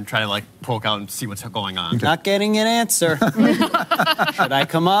Magnus and try to poke out and see what's going on. Not getting an answer. Should I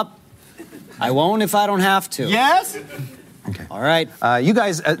come up? I won't if I don't have to. Yes? Okay. All right. You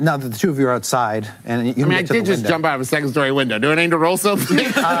guys, now that the two of you are outside, and you can I get to the did just window. jump out of a second-story window. Do I need to roll something?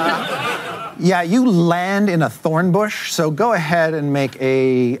 Yeah, you land in a thorn bush, so go ahead and make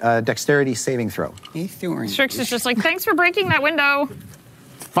a dexterity saving throw. Hey, Thorn. Strix is just like, thanks for breaking that window.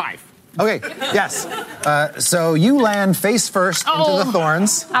 5. Okay, yes. So you land face first into the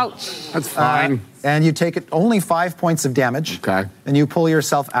thorns. Ouch. That's fine. And you take only 5 points of damage. Okay. And you pull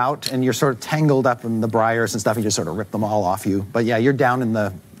yourself out, and you're sort of tangled up in the briars and stuff, and you just sort of rip them all off you. But yeah, you're down in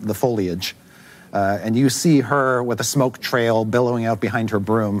the foliage. And you see her with a smoke trail billowing out behind her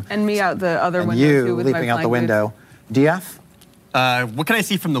broom. And me out the other And window, you too, with leaping my out the flying boots. window. Dieth? What can I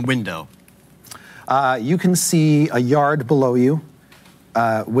see from the window? You can see a yard below you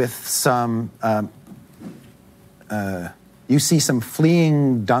with some... you see some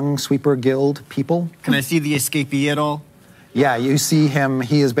fleeing dung sweeper guild people. Can I see the escapee at all? Yeah, you see him.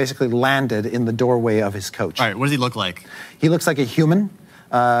 He is basically landed in the doorway of his coach. All right, what does he look like? He looks like a human,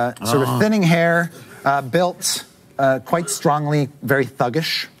 sort of thinning hair, built quite strongly, very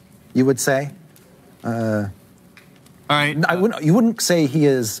thuggish, you would say. All right. You wouldn't say he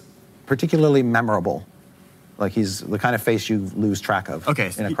is particularly memorable. Like he's the kind of face you lose track of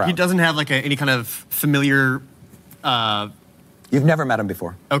in a crowd. He doesn't have like any kind of familiar... You've never met him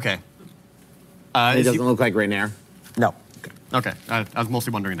before. Okay. He doesn't look like Rainier? No. Okay. I was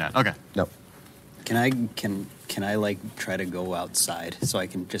mostly wondering that. Okay. No. Can I like try to go outside so I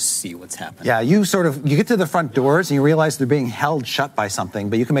can just see what's happening? Yeah, you get to the front doors and you realize they're being held shut by something,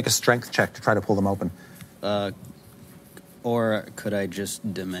 but you can make a strength check to try to pull them open. Or could I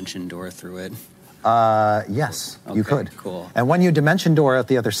just dimension door through it? Yes, okay, you could. Cool. And when you dimension door at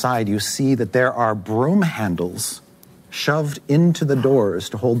the other side, you see that there are broom handles shoved into the doors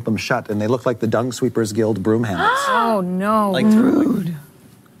to hold them shut, and they look like the Dung Sweepers Guild broom handles. Oh, no. Like rude.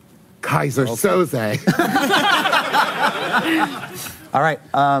 Kaiser Soze. All right,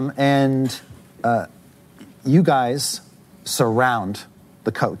 and you guys surround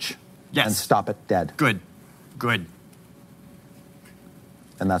the coach and stop it dead. Good.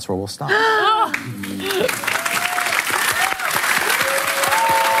 And that's where we'll stop.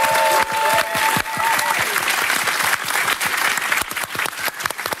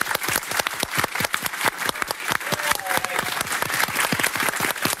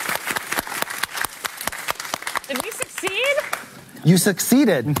 Did we succeed? You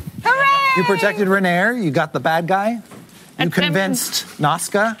succeeded. Hooray! You protected Rainier. You got the bad guy. You convinced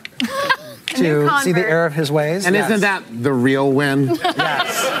Nazca to see the error of his ways. And isn't that the real win?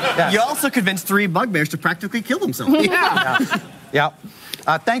 Yes. You also convinced 3 bugbears to practically kill themselves. Yeah.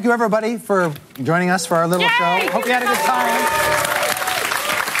 Thank you, everybody, for joining us for our little show. Hope you had a good time.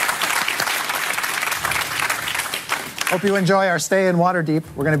 Hope you enjoy our stay in Waterdeep.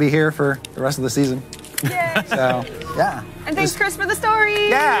 We're going to be here for the rest of the season. Yay. So, yeah. And thanks, Chris, for the story.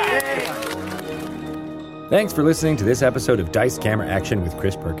 Yeah. Thanks for listening to this episode of Dice Camera Action with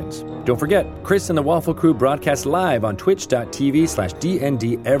Chris Perkins. Don't forget, Chris and the Waffle Crew broadcast live on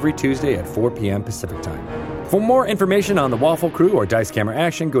twitch.tv/DND every Tuesday at 4 p.m. Pacific Time. For more information on the Waffle Crew or Dice Camera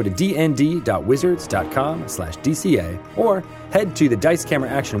Action, go to dnd.wizards.com/DCA or head to the Dice Camera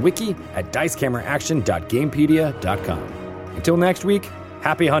Action wiki at dicecameraaction.gamepedia.com. Until next week,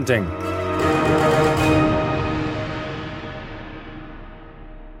 happy hunting!